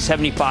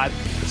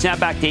 21.75. It's now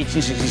back to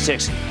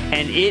 18.66,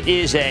 and it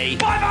is a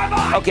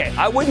buy. Okay,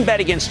 I wouldn't bet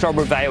against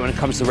Starboard Value when it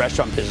comes to the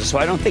restaurant business, so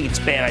I don't think it's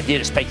a bad idea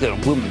to speculate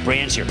on Bloomin'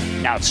 Brands here.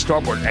 Now it's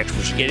Starboard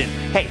experts should get in.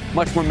 Hey,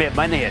 much more Mad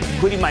Monday,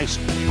 including my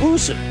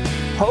exclusive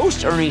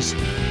post-earnings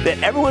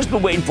that everyone's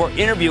been waiting for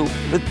interview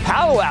with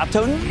Palo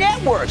Alto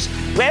Networks.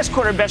 Last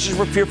quarter, investors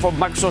were fearful of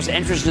Microsoft's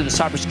entrance into the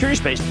cybersecurity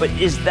space, but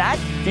is that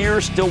fear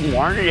still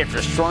warranted after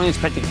a strongly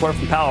expected quarter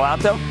from Palo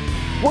Alto?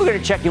 We're going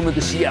to check in with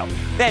the CEO.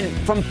 Then,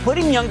 from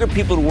putting younger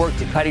people to work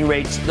to cutting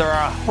rates, there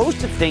are a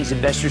host of things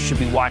investors should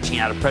be watching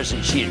out of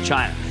President Xi in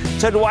China.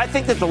 So do I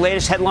think that the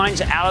latest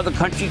headlines out of the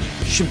country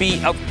should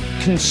be of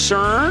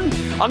concern?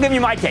 I'll give you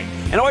my take.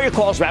 And all your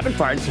calls rapid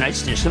fire in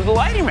tonight's edition of the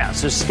Lightning Round.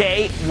 So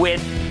stay with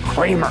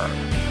Cramer.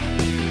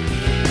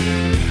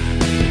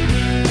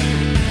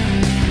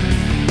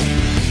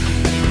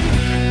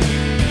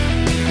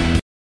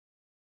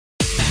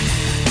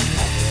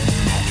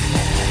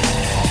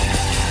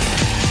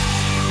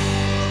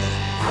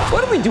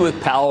 What do we do with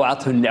Palo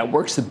Alto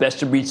Networks, the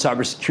best-of-breed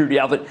cybersecurity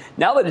outfit,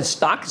 now that its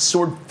stock has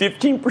soared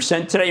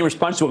 15% today in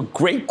response to a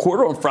great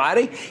quarter on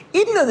Friday?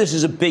 Even though this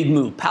is a big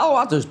move, Palo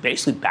Alto is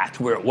basically back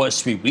to where it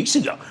was 3 weeks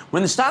ago,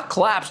 when the stock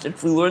collapsed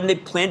after we learned they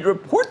planned to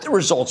report the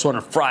results on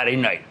a Friday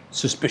night.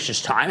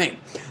 Suspicious timing.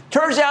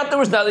 Turns out there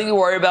was nothing to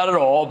worry about at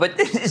all, but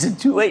is it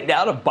too late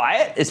now to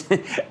buy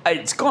it?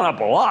 It's gone up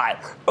a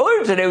lot.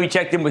 Earlier today, we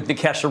checked in with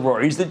Nikesh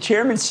Arora. He's the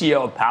chairman and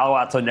CEO of Palo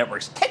Alto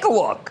Networks. Take a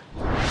look.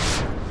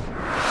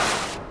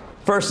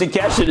 First,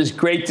 Nikesh, it is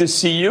great to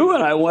see you,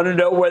 and I want to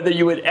know whether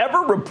you would ever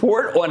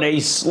report on a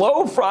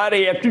slow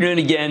Friday afternoon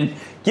again,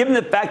 given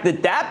the fact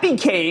that that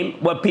became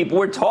what people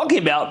were talking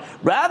about,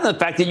 rather than the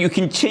fact that you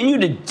continue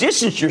to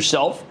distance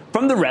yourself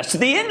from the rest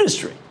of the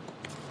industry.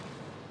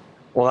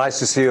 Well, nice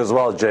to see you as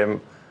well, Jim.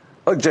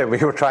 Look, Jim, we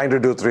were trying to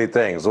do three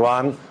things.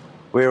 One,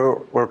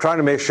 we're trying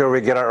to make sure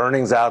we get our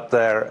earnings out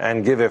there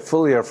and give a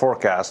full year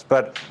forecast,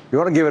 but we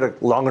want to give it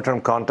a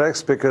longer-term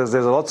context because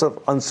there's lots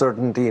of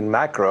uncertainty in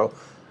macro.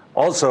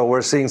 Also,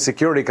 we're seeing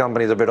security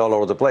companies a bit all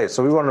over the place.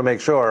 So we want to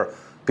make sure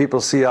people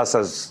see us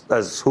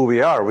as who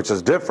we are, which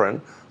is different.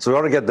 So we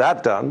want to get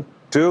that done.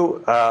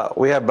 Two,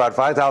 we have about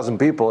 5,000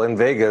 people in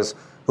Vegas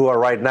who are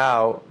right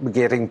now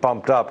getting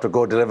pumped up to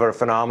go deliver a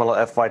phenomenal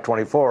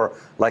FY24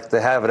 like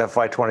they have at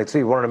FY23.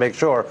 We wanted to make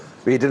sure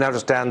we didn't have to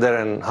stand there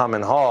and hum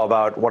and haw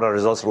about what our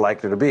results are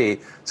likely to be.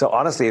 So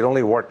honestly, it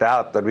only worked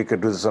out that we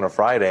could do this on a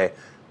Friday.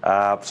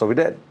 So we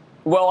did.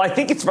 Well, I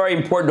think it's very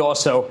important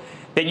also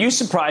that you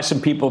surprised some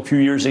people a few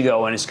years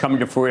ago, and it's coming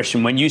to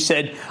fruition, when you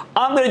said,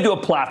 I'm going to do a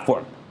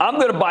platform. I'm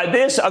going to buy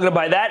this. I'm going to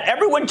buy that.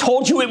 Everyone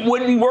told you it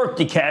wouldn't work,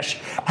 Nikesh.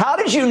 How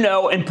did you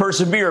know and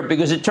persevere?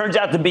 Because it turns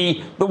out to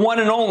be the one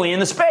and only in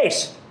the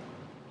space.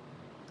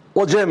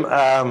 Well, Jim,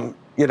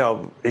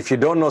 if you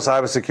don't know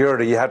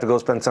cybersecurity, you have to go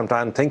spend some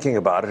time thinking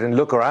about it and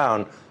look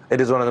around. It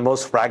is one of the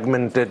most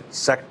fragmented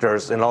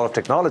sectors in all of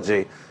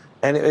technology.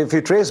 And if you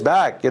trace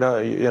back, I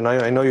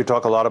know you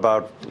talk a lot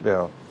about,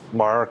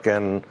 Mark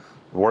and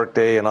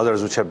Workday and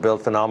others which have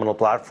built phenomenal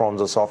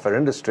platforms of software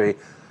industry.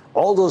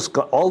 All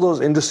those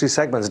industry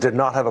segments did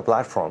not have a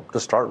platform to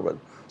start with.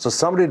 So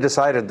somebody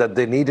decided that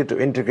they needed to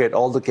integrate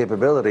all the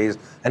capabilities,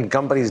 and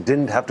companies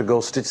didn't have to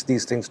go stitch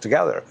these things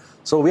together.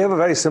 So we have a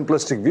very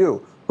simplistic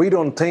view. We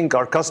don't think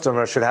our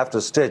customers should have to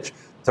stitch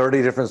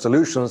 30 different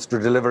solutions to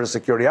deliver a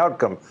security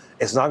outcome.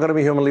 It's not going to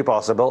be humanly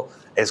possible.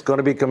 It's going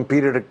to be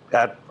competed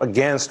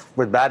against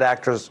with bad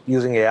actors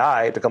using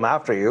AI to come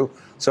after you.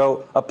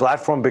 So a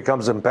platform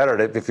becomes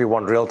imperative if you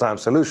want real-time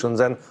solutions.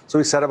 And so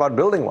we set about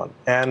building one.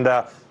 And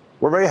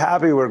we're very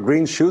happy. We're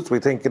green shoots. We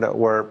think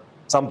we're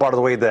some part of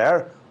the way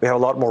there. We have a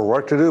lot more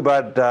work to do,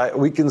 but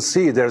we can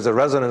see there's a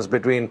resonance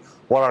between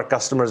what our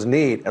customers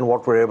need and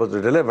what we're able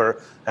to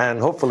deliver.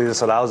 And hopefully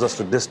this allows us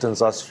to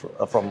distance us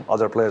from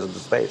other players in the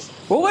space.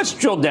 Well, let's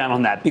drill down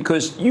on that,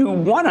 because you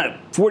won a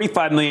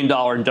 $45 million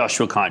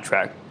industrial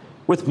contract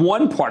with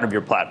one part of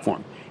your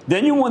platform.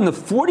 Then you won the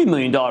 $40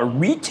 million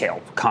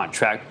retail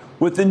contract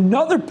with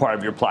another part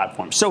of your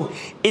platform. So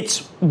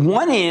it's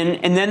one in,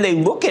 and then they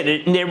look at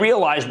it and they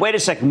realize, wait a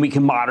second, we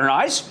can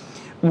modernize.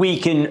 We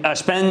can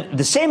spend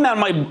the same amount of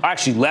money,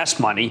 actually less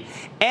money,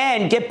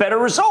 and get better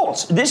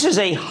results. This is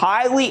a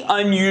highly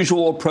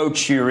unusual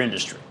approach to your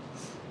industry.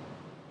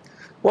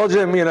 Well,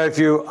 Jim, if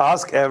you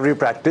ask every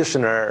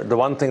practitioner, the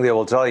one thing they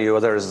will tell you,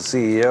 whether it's a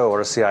CEO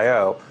or a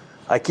CIO,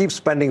 I keep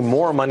spending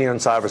more money on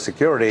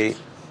cybersecurity.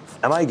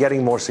 Am I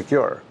getting more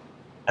secure?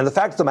 And the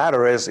fact of the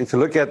matter is, if you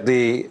look at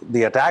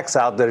the attacks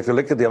out there, if you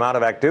look at the amount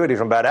of activity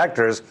from bad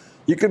actors,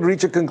 you could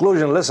reach a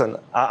conclusion. Listen,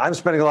 I'm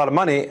spending a lot of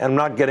money and I'm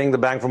not getting the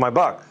bang for my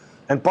buck.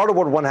 And part of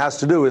what one has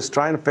to do is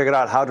try and figure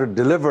out how to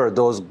deliver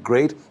those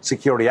great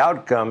security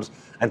outcomes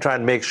and try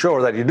and make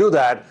sure that you do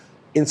that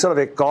in sort of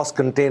a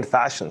cost-contained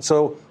fashion.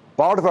 So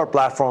part of our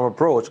platform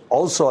approach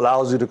also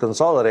allows you to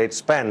consolidate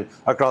spend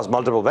across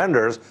multiple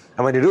vendors.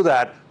 And when you do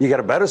that, you get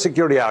a better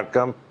security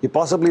outcome. You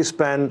possibly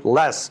spend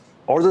less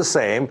or the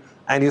same,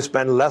 and you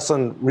spend less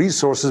on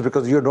resources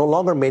because you're no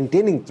longer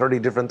maintaining 30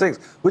 different things,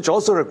 which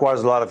also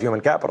requires a lot of human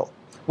capital.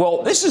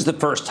 Well, this is the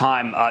first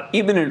time,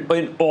 even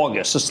in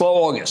August, a slow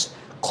August,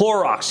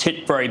 Clorox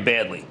hit very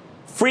badly.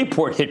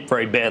 Freeport hit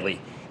very badly.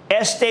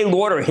 Estee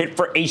Lauder hit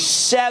for a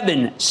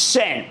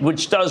 7-cent,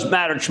 which does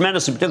matter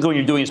tremendously, particularly when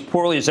you're doing as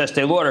poorly as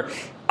Estee Lauder.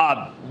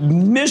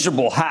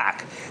 Miserable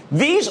hack.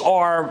 These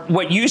are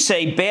what you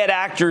say, bad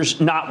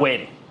actors not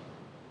waiting.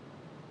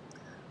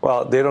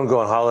 Well, they don't go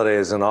on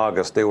holidays in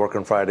August. They work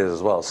on Fridays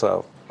as well.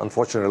 So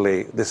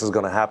unfortunately, this is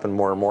going to happen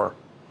more and more.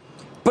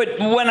 But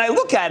when I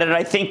look at it,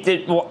 I think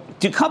that,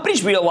 do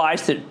companies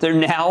realize that they're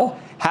now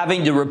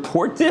having to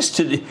report this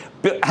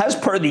as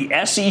per the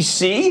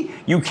SEC?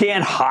 You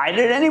can't hide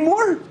it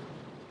anymore?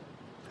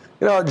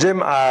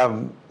 Jim, I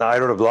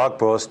wrote a blog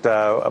post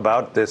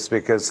about this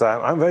because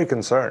I'm very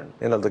concerned.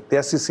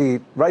 The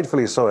SEC,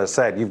 rightfully so, has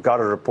said you've got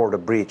to report a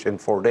breach in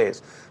 4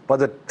 days. But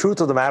the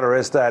truth of the matter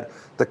is that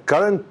the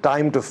current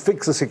time to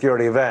fix a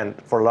security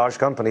event for large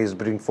companies is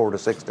between 4 to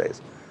 6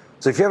 days.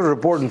 So if you have a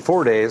report in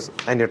 4 days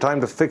and your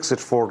time to fix it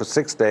 4 to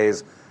 6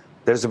 days,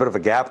 there's a bit of a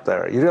gap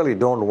there. You really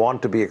don't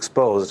want to be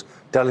exposed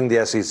telling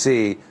the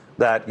SEC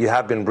that you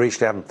have been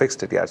breached, you haven't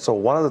fixed it yet. So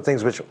one of the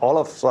things which all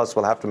of us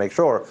will have to make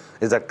sure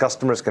is that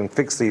customers can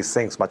fix these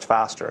things much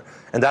faster.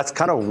 And that's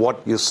kind of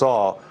what you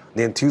saw.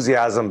 The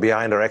enthusiasm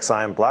behind our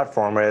XIM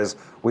platform is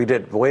we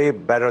did way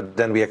better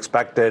than we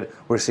expected.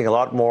 We're seeing a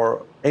lot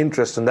more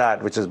interest in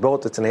that, which is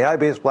both it's an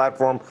AI-based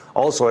platform.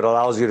 Also, it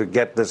allows you to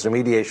get this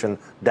remediation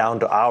down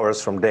to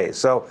hours from days.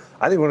 So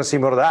I think we're going to see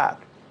more of that.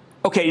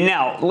 Okay,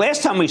 now,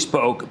 last time we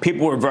spoke,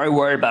 people were very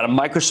worried about a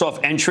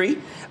Microsoft entry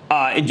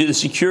into the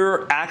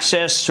Secure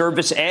Access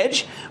Service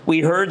Edge.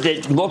 We heard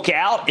that, look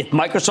out, if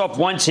Microsoft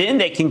wants in,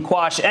 they can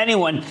quash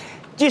anyone.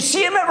 Do you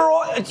see them at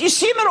all? Do you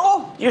see them at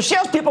all? Your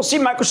salespeople see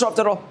Microsoft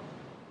at all?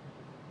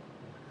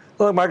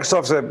 Well,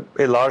 Microsoft's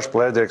a large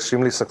player. They're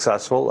extremely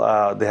successful.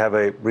 They have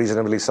a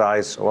reasonably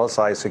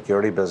well-sized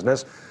security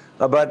business.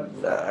 But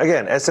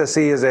again, SSE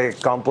is a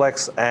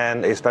complex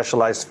and a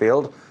specialized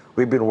field.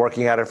 We've been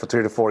working at it for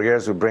 3 to 4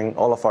 years. We bring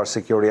all of our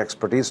security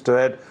expertise to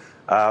it.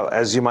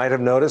 As you might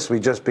have noticed, we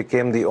just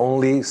became the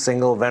only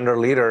single vendor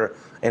leader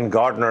in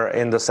Gartner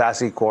in the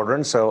SASE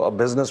quadrant. So a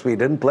business we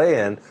didn't play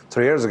in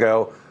 3 years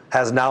ago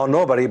has now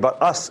nobody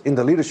but us in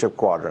the leadership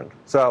quadrant.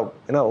 So,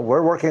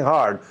 we're working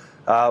hard.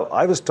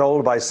 I was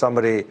told by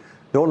somebody,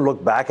 don't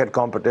look back at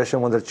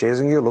competition when they're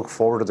chasing you. Look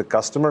forward to the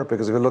customer,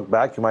 because if you look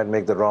back, you might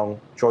make the wrong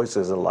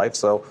choices in life.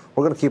 So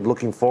we're going to keep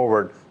looking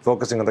forward,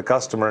 focusing on the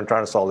customer and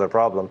trying to solve their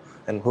problem.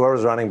 And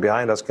whoever's running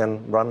behind us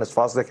can run as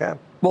fast as they can.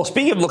 Well,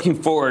 speaking of looking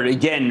forward,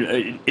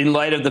 again, in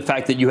light of the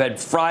fact that you had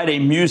Friday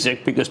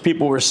music, because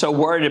people were so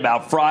worried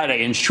about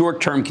Friday and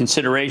short-term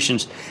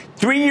considerations,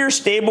 3-year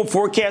stable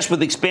forecast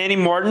with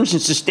expanding margins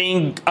and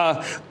sustained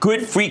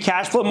good free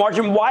cash flow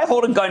margin. Why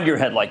hold a gun to your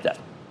head like that?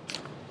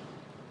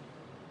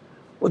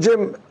 Well,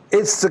 Jim,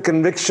 it's the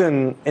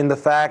conviction in the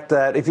fact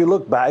that if you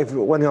look back,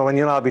 when you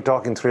and I'll be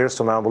talking 3 years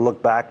from now, we'll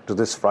look back to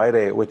this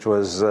Friday, which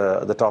was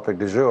the topic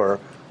du jour.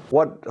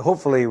 What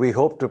hopefully we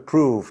hope to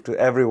prove to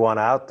everyone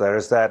out there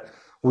is that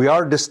we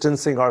are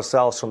distancing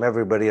ourselves from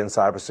everybody in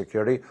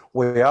cybersecurity.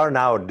 We are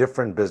now a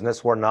different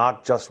business. We're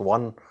not just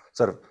one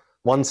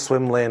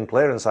swim lane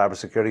player in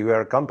cybersecurity. We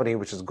are a company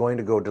which is going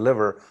to go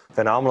deliver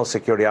phenomenal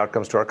security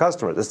outcomes to our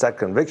customers. It's that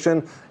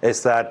conviction.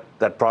 It's that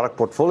product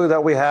portfolio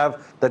that we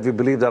have that we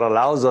believe that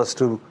allows us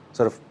to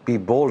sort of be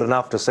bold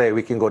enough to say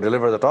we can go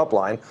deliver the top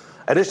line.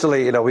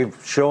 Additionally, we've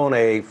shown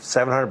a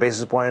 700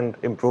 basis point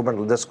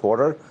improvement this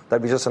quarter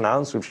that we just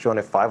announced. We've shown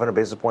a 500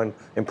 basis point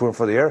improvement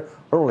for the year.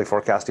 We're only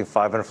forecasting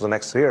 500 for the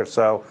next year.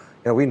 So,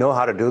 we know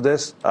how to do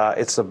this.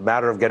 It's a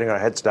matter of getting our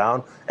heads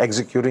down,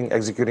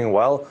 executing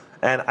well.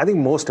 And I think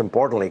most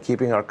importantly,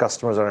 keeping our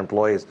customers, our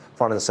employees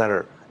front and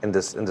center in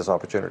this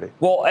opportunity.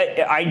 Well,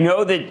 I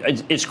know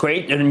that it's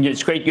great, and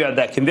it's great you have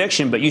that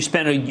conviction, but you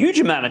spent a huge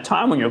amount of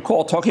time on your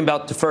call talking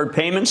about deferred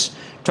payments,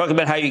 talking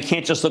about how you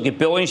can't just look at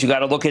billings. You got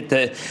to look at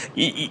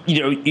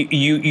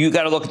you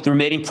got to look at the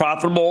remaining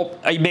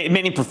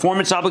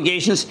performance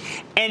obligations.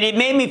 And it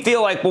made me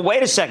feel like, well,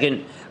 wait a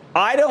second,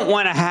 I don't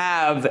want to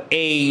have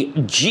a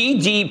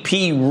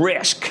GDP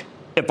risk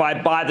if I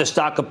buy the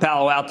stock of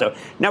Palo Alto.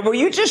 Now, were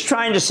you just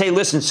trying to say,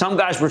 listen, some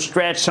guys were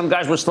stretched, some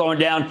guys were slowing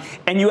down,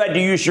 and you had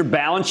to use your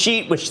balance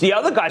sheet, which the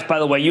other guys, by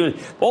the way,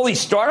 all these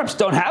startups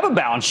don't have a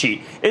balance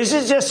sheet. Is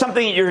this just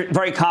something that you're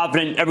very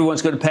confident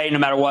everyone's going to pay no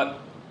matter what?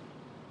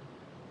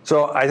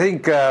 So I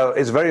think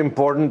it's very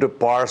important to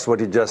parse what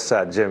you just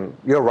said, Jim.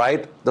 You're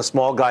right. The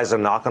small guys are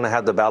not going to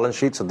have the balance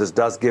sheet, so this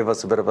does give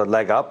us a bit of a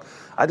leg up.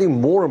 I think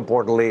more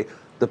importantly,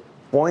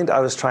 point I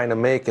was trying to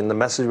make and the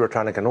message we're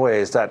trying to convey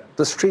is that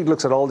the street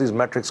looks at all these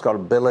metrics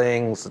called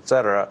billings, et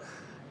cetera.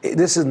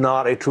 This is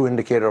not a true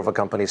indicator of a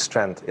company's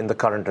strength in the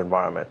current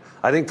environment.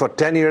 I think for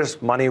 10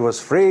 years, money was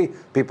free.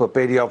 People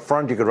paid you up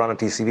front. You could run a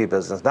TCV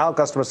business. Now,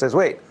 customer says,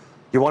 wait,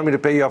 you want me to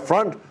pay you up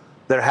front?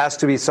 There has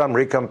to be some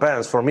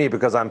recompense for me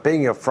because I'm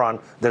paying you up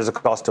front. There's a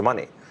cost to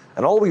money.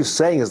 And all we're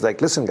saying is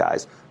like, listen,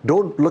 guys,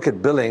 don't look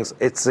at billings.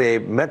 It's a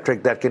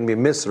metric that can be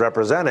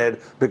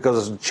misrepresented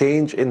because of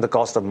change in the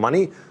cost of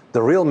money.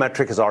 The real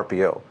metric is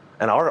RPO.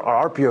 And our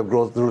RPO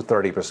growth grew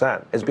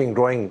 30%. It's been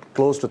growing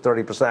close to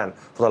 30%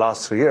 for the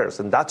last 3 years.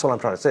 And that's what I'm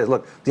trying to say.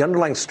 Look, the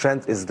underlying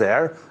strength is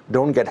there.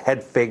 Don't get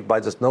head faked by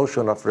this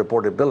notion of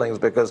reported billings,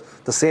 because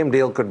the same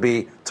deal could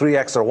be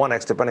 3x or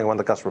 1x depending on when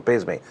the customer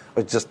pays me.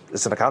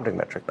 It's an accounting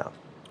metric now.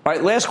 All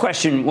right, last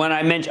question. When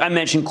I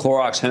mentioned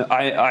Clorox,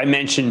 I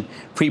mentioned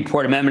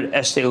Freeport Amendment,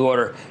 Estee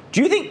Lauder.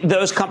 Do you think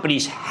those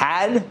companies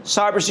had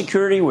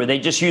cybersecurity? Were they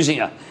just using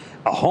a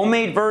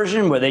homemade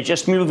version? Were they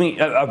just moving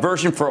a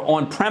version for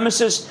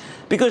on-premises?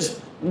 Because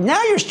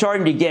now you're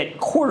starting to get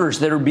quarters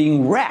that are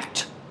being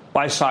wrecked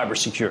by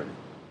cybersecurity.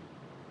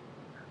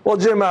 Well,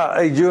 Jim,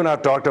 you and I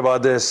have talked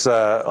about this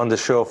on the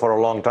show for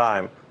a long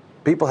time.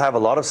 people have a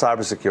lot of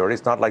cybersecurity.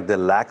 It's not like they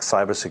lack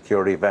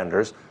cybersecurity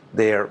vendors.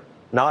 They're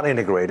not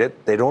integrated.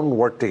 They don't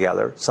work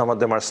together. Some of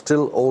them are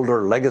still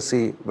older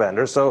legacy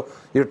vendors. So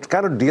you're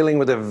kind of dealing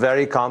with a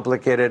very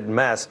complicated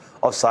mess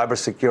of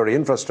cybersecurity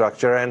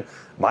infrastructure. And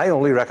my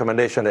only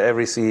recommendation to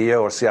every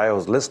CEO or CIO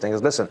who's listening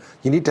is, listen,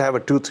 you need to have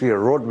a 2-3-year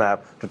roadmap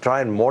to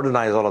try and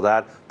modernize all of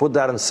that, put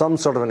that in some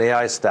sort of an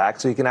AI stack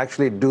so you can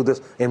actually do this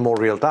in more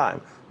real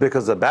time.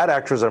 Because the bad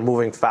actors are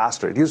moving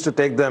faster. It used to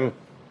take them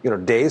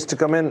days to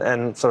come in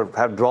and sort of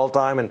have dwell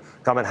time and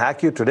come and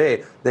hack you.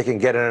 Today, they can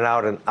get in and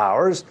out in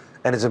hours.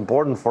 And it's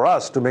important for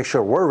us to make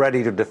sure we're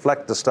ready to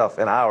deflect the stuff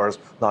in hours,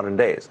 not in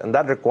days. And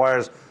that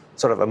requires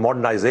sort of a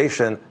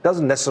modernization.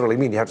 Doesn't necessarily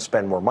mean you have to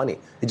spend more money.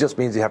 It just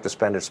means you have to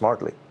spend it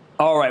smartly.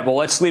 All right, well,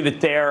 let's leave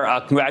it there.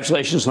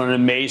 Congratulations on an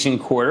amazing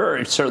quarter.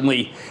 And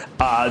certainly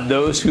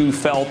those who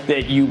felt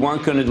that you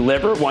weren't going to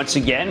deliver, once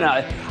again,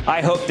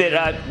 I hope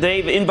that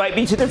they invite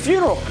me to their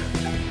funeral.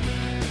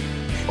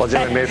 Well,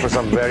 Jim, made for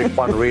some very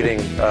fun reading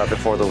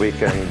before the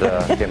weekend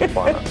came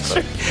upon us.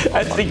 So,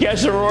 that's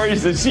Nikesh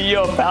Arora, the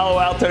CEO of Palo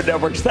Alto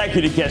Networks. Thank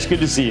you, Nikesh. Good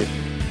to see you.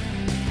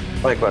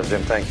 Likewise,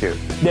 Jim. Thank you.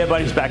 Yeah,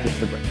 buddy's back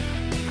after the break.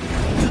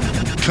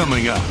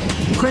 Coming up,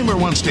 Cramer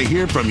wants to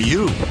hear from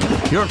you.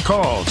 Your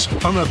calls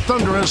on the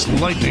Thunderous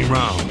Lightning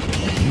Round.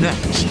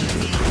 Next.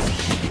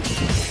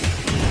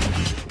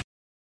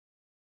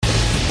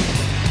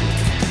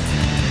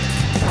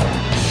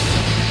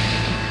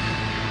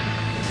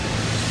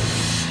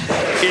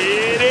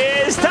 It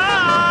is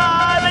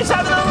time! It's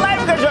time for the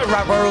lightning round.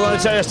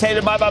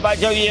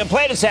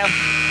 Play the sound.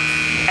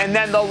 And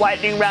then the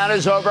lightning round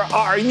is over.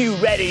 Are you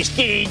ready,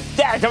 Ski?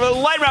 That's over the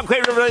lightning round.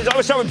 I'm going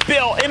to start with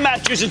Bill in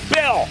Massachusetts.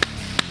 Bill.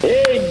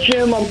 Hey,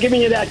 Jim, I'm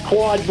giving you that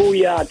quad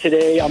booyah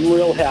today. I'm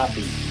real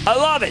happy. I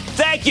love it.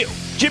 Thank you.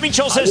 Jimmy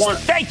Chill says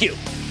thank you.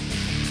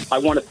 I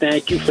want to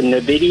thank you for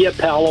NVIDIA,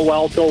 Palo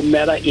Alto,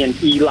 Meta, and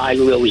Eli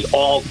Lilly,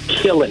 all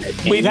killing it.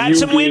 We've had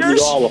some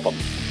winners. All of them.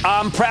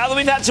 I'm proud that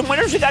we've had some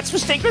winners. We've got some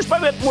stinkers,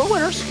 but we're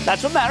winners.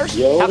 That's what matters.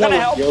 How can I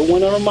help? You're a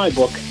winner in my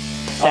book.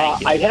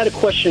 I had a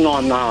question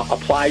on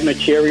applied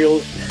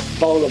materials.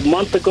 About a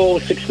month ago,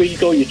 6 weeks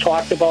ago, you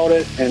talked about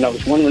it, and I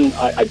was wondering,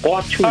 I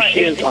bought two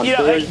shares on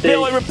Thursday.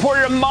 Bill, I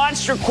reported a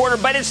monster quarter,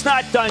 but it's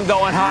not done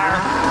going higher.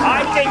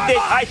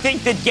 I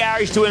think that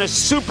Gary's doing a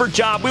super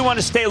job. We want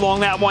to stay along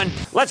that one.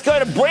 Let's go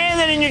to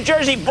Brandon in New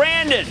Jersey.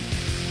 Brandon.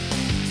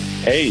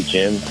 Hey,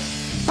 Jim.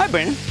 Hi,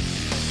 Brandon.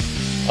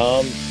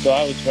 So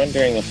I was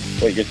wondering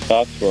what your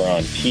thoughts were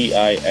on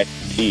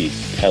TIXT,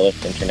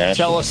 TELUS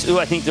International. TELUS,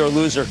 I think they're a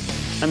loser.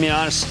 I mean,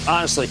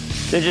 honestly,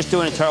 they're just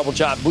doing a terrible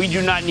job. We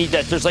do not need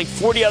that. There's like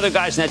 40 other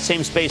guys in that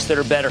same space that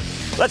are better.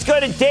 Let's go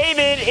to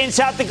David in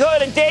South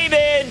Dakota.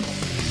 David.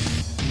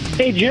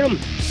 Hey, Jim.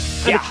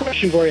 I have a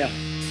question for you.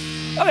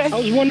 Okay. I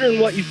was wondering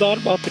what you thought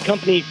about the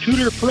company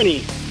Tudor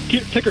Printing,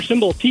 ticker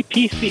symbol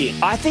TPC.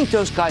 I think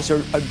those guys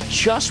are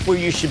just where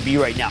you should be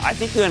right now. I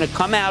think they're going to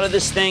come out of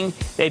this thing.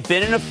 They've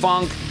been in a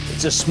funk.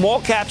 It's a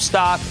small cap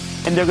stock,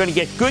 and they're going to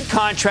get good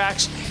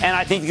contracts, and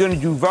I think they're going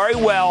to do very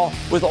well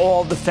with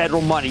all the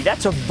federal money.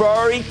 That's a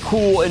very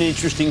cool and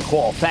interesting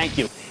call. Thank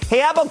you. Hey,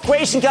 how about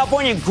Grace in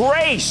California?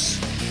 Grace.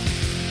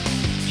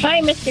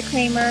 Hi, Mr.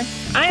 Cramer.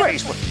 I have a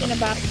question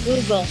about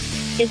Google.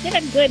 Is it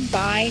a good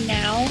buy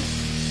now?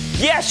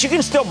 Yes, you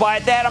can still buy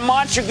it. They had a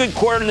monster good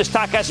quarter, and the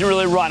stock hasn't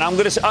really run. I'm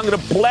gonna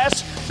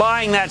bless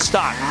buying that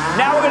stock.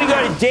 Now we're gonna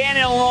go to Dan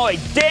in Illinois.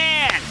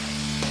 Dan.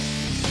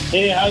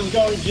 Hey, how's it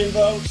going,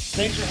 Jimbo?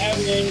 Thanks for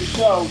having me on your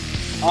show.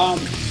 I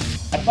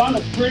found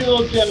a pretty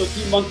little gem a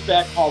few months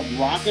back called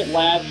Rocket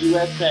Lab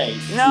USA.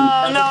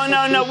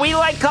 No. We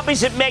like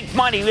companies that make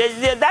money.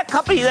 That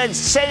company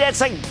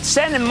that's like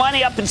sending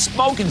money up in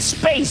smoke in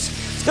space.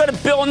 Let's go to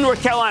Bill in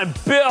North Carolina.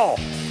 Bill.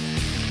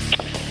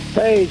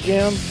 Hey,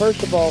 Jim.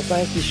 First of all,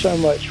 thank you so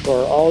much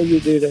for all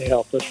you do to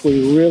help us.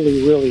 We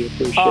really, really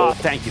appreciate it.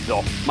 Thank you,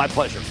 Bill. My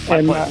pleasure.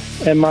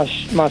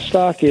 My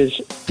stock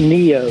is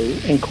Neo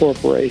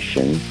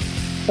Incorporation.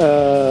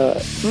 No,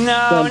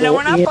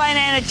 we're not buying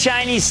any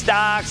Chinese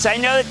stocks. I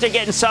know that they're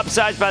getting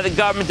subsidized by the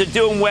government. They're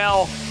doing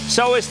well.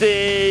 So is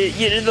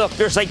look,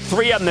 there's like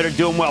 3 of them that are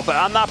doing well, but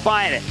I'm not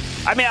buying it.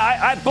 I mean,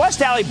 I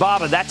blessed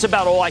Alibaba. That's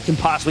about all I can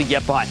possibly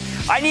get behind.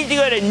 I need to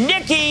go to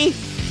Nikki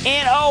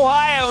in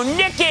Ohio.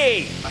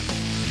 Nikki.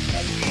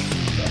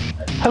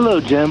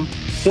 Hello, Jim.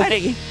 Hi,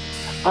 Nikki.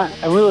 I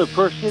really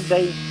appreciate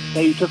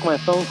that you took my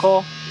phone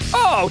call.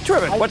 Oh,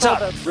 terrific. What's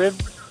up?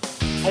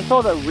 I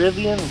saw that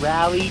Rivian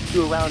rallied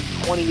to around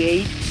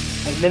 28,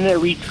 and then it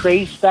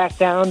retraced back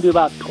down to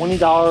about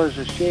 $20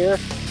 a share.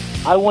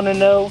 I want to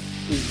know,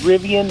 is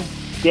Rivian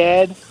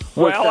dead?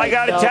 Well, I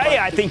got to tell you,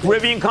 I think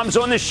Rivian comes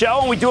on the show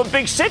and we do a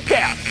big sit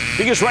down.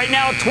 Because right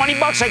now,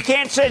 $20, I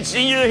can't say it's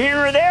either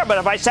here or there. But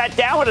if I sat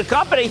down with a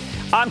company,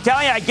 I'm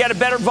telling you, I get a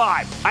better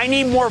vibe. I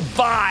need more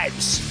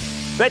vibes.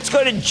 Let's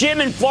go to Jim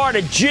in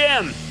Florida.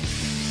 Jim.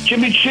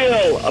 Jimmy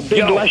Chill, a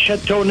big Les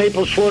Chateau,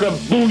 Naples, Florida,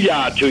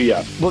 booyah to you.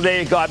 Well,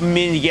 there you go. I've been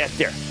meaning to get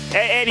there.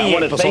 I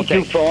want to thank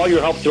you for all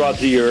your help throughout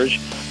the years.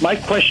 My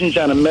question's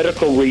on a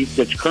medical REIT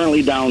that's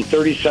currently down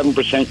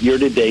 37% year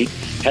to date.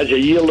 has a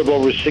yield of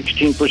over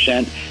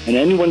 16%, and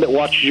anyone that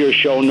watches your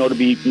show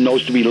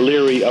knows to be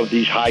leery of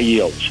these high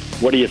yields.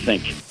 What do you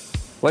think?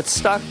 What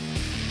stock?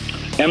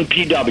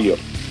 MPW.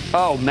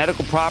 Oh,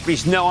 medical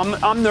properties. No,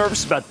 I'm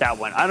nervous about that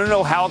one. I don't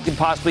know how it could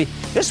possibly.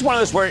 This is one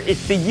of those where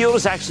the yield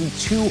is actually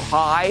too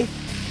high,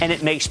 and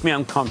it makes me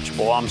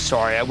uncomfortable. I'm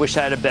sorry. I wish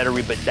I had a better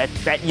read, but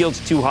that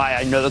yield's too high.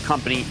 I know the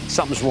company.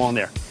 Something's wrong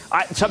there.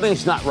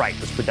 Something's not right.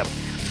 Let's put that.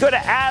 Let's go to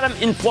Adam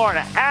in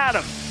Florida.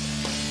 Adam.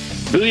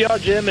 Booyah,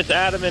 Jim. It's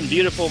Adam in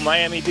beautiful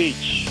Miami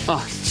Beach.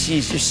 Oh,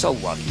 jeez, you're so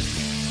lucky.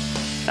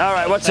 All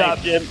right, what's up,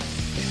 Jim?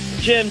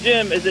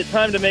 Jim, is it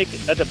time to make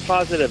a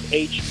deposit of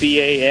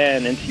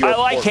HBAN into your I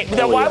like portfolio? it.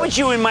 Now, why would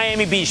you in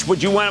Miami Beach?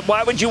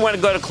 Why would you want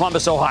to go to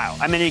Columbus, Ohio?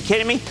 I mean, are you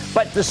kidding me?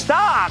 But the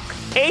stock,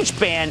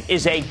 HBAN,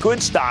 is a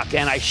good stock,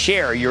 and I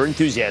share your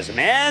enthusiasm.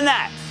 And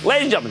that,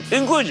 ladies and gentlemen,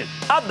 conclusion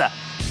of the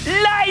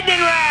Lightning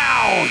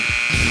Round.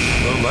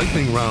 The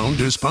Lightning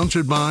Round is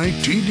sponsored by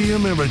TD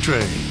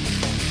Ameritrade.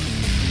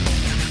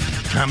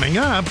 Coming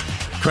up,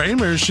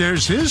 Cramer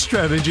shares his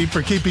strategy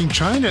for keeping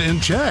China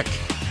in check.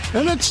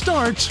 And it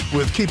starts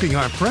with keeping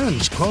our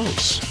friends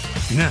close.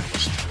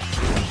 Next.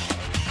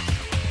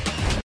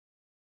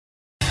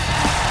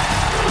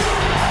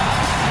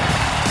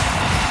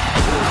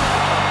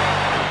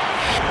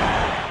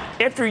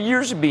 After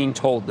years of being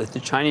told that the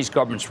Chinese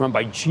government's run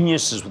by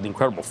geniuses with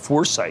incredible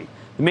foresight,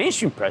 the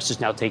mainstream press is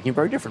now taking a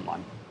very different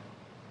line.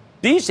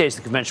 These days,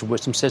 the conventional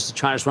wisdom says that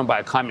China's run by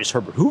a communist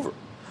Herbert Hoover,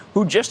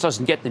 who just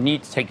doesn't get the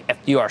need to take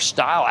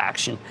FDR-style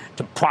action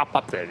to prop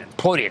up and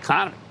implode the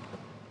economy.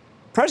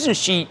 President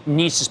Xi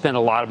needs to spend a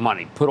lot of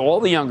money, put all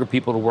the younger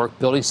people to work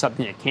building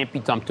something that can't be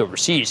dumped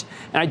overseas,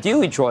 and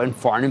ideally draw in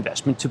foreign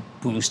investment to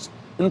boost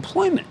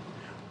employment.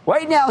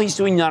 Right now, he's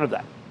doing none of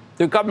that.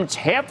 The government's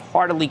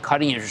half-heartedly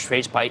cutting interest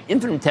rates by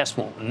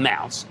infinitesimal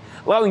amounts,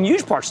 allowing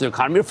huge parts of the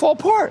economy to fall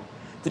apart.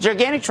 The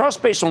gigantic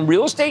trust based on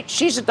real estate,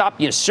 Xi's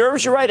adopting a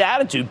serves-you-right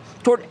attitude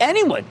toward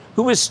anyone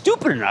who is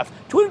stupid enough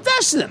to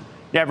invest in them.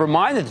 Never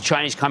mind that the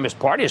Chinese Communist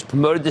Party has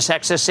promoted this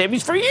excess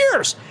savings for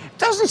years. It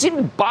doesn't seem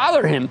to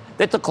bother him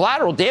that the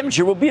collateral damage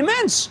here will be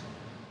immense.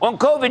 On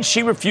COVID,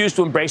 Xi refused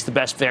to embrace the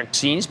best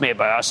vaccines made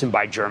by us and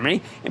by Germany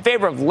in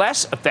favor of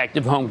less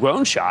effective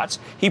homegrown shots.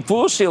 He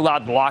foolishly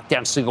allowed the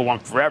lockdowns to go on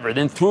forever,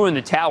 then threw in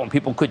the towel when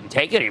people couldn't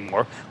take it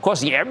anymore,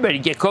 causing everybody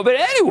to get COVID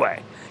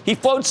anyway. He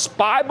floats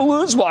spy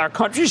balloons while our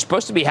country is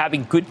supposed to be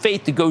having good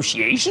faith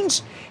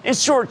negotiations. In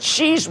short,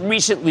 Xi's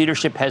recent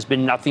leadership has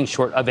been nothing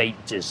short of a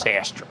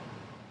disaster.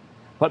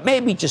 But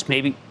maybe, just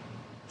maybe,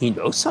 he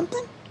knows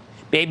something?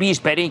 Maybe he's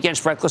betting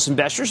against reckless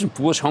investors and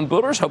foolish home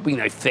builders, hoping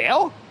they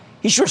fail?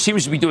 He sure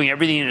seems to be doing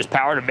everything in his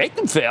power to make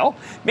them fail.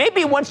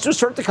 Maybe he wants to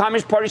assert the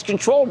Communist Party's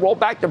control, roll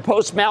back their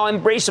post-Mao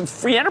embrace of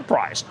free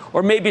enterprise.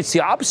 Or maybe it's the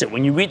opposite.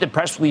 When you read the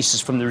press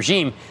releases from the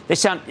regime, they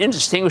sound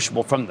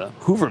indistinguishable from the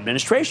Hoover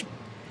administration.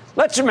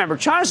 Let's remember,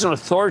 China's an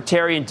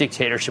authoritarian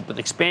dictatorship with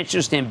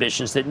expansionist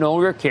ambitions that no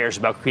longer cares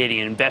about creating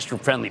an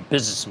investor-friendly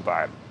business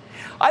environment.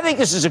 I think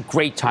this is a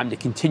great time to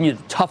continue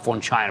the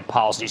tough-on-China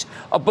policies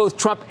of both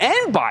Trump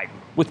and Biden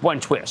with one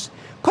twist.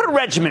 Put a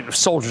regiment of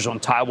soldiers on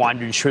Taiwan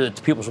to ensure that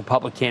the People's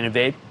Republic can't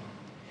invade.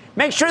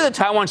 Make sure that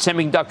Taiwan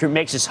Semiconductor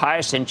makes its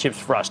highest-end chips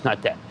for us,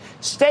 not them.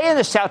 Stay in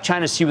the South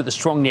China Sea with a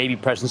strong Navy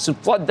presence and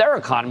flood their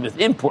economy with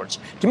imports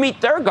to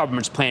meet their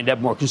government's plan to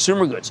have more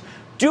consumer goods.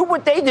 Do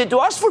what they did to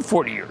us for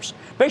 40 years.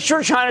 Make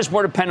sure China's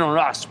more dependent on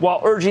us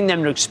while urging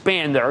them to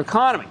expand their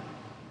economy.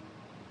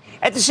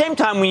 At the same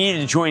time, we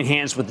needed to join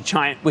hands with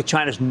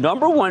China's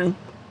number one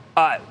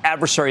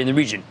adversary in the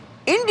region,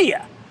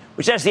 India,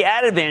 which has the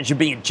added advantage of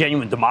being a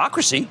genuine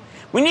democracy.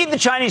 We need the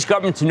Chinese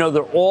government to know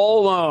they're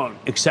all alone,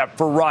 except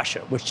for Russia,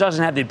 which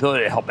doesn't have the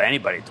ability to help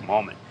anybody at the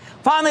moment.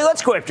 Finally,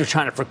 let's go after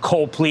China for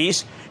coal,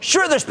 please.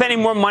 Sure, they're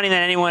spending more money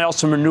than anyone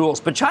else on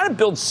renewals, but China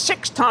builds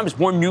 6 times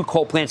more new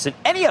coal plants than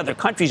any other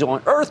countries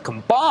on Earth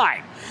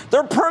combined.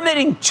 They're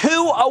permitting 2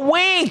 a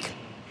week.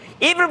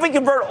 Even if we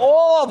convert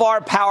all of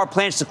our power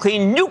plants to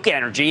clean nuke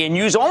energy and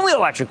use only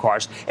electric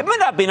cars, it might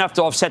not be enough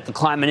to offset the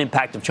climate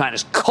impact of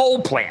China's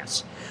coal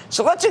plants.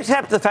 So let's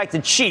accept the fact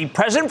that Xi,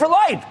 president for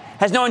life,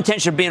 has no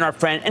intention of being our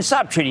friend and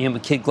stop treating him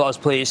with kid gloves,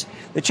 please.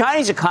 The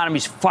Chinese economy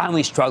is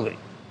finally struggling.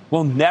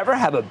 We'll never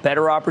have a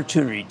better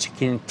opportunity to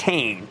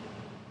contain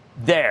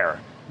their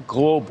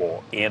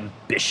global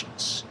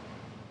ambitions.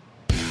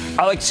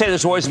 I like to say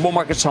there's always a bull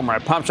market somewhere. I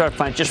promise I'll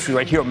find it just for you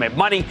right here on Mad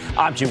Money.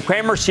 I'm Jim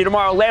Cramer. See you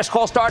tomorrow. Last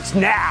call starts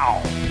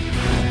now.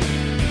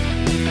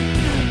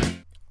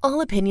 All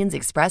opinions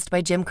expressed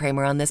by Jim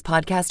Cramer on this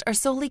podcast are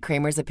solely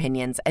Cramer's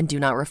opinions and do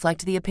not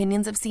reflect the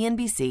opinions of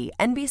CNBC,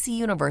 NBC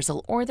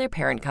Universal, or their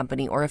parent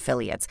company or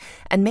affiliates,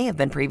 and may have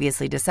been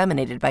previously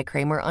disseminated by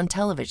Cramer on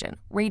television,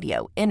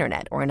 radio,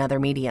 internet, or another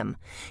medium.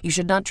 You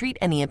should not treat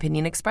any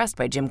opinion expressed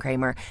by Jim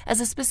Cramer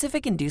as a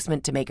specific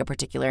inducement to make a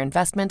particular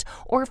investment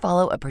or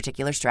follow a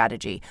particular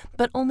strategy,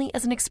 but only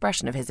as an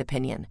expression of his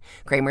opinion.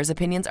 Cramer's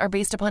opinions are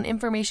based upon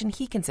information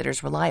he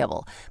considers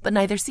reliable, but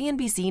neither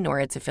CNBC nor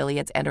its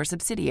affiliates and or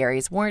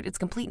subsidiaries warrant warrant its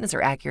completeness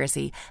or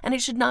accuracy, and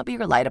it should not be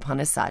relied upon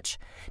as such.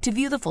 To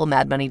view the full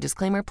Mad Money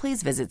disclaimer,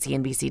 please visit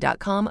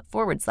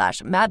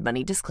cnbc.com/Mad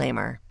Money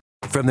disclaimer.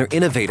 From their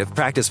innovative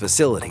practice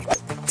facility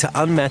to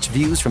unmatched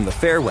views from the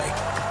fairway,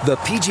 the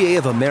PGA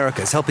of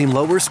America is helping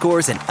lower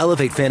scores and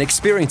elevate fan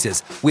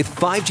experiences with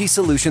 5G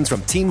solutions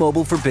from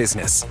T-Mobile for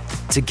Business.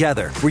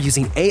 Together, we're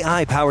using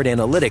AI-powered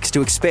analytics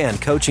to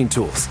expand coaching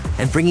tools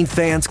and bringing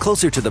fans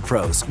closer to the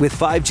pros with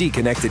 5G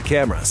connected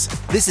cameras.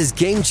 This is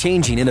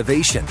game-changing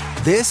innovation.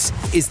 This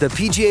is the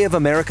PGA of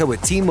America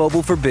with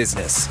T-Mobile for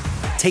Business.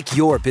 Take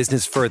your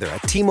business further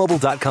at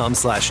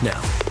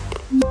T-Mobile.com/now.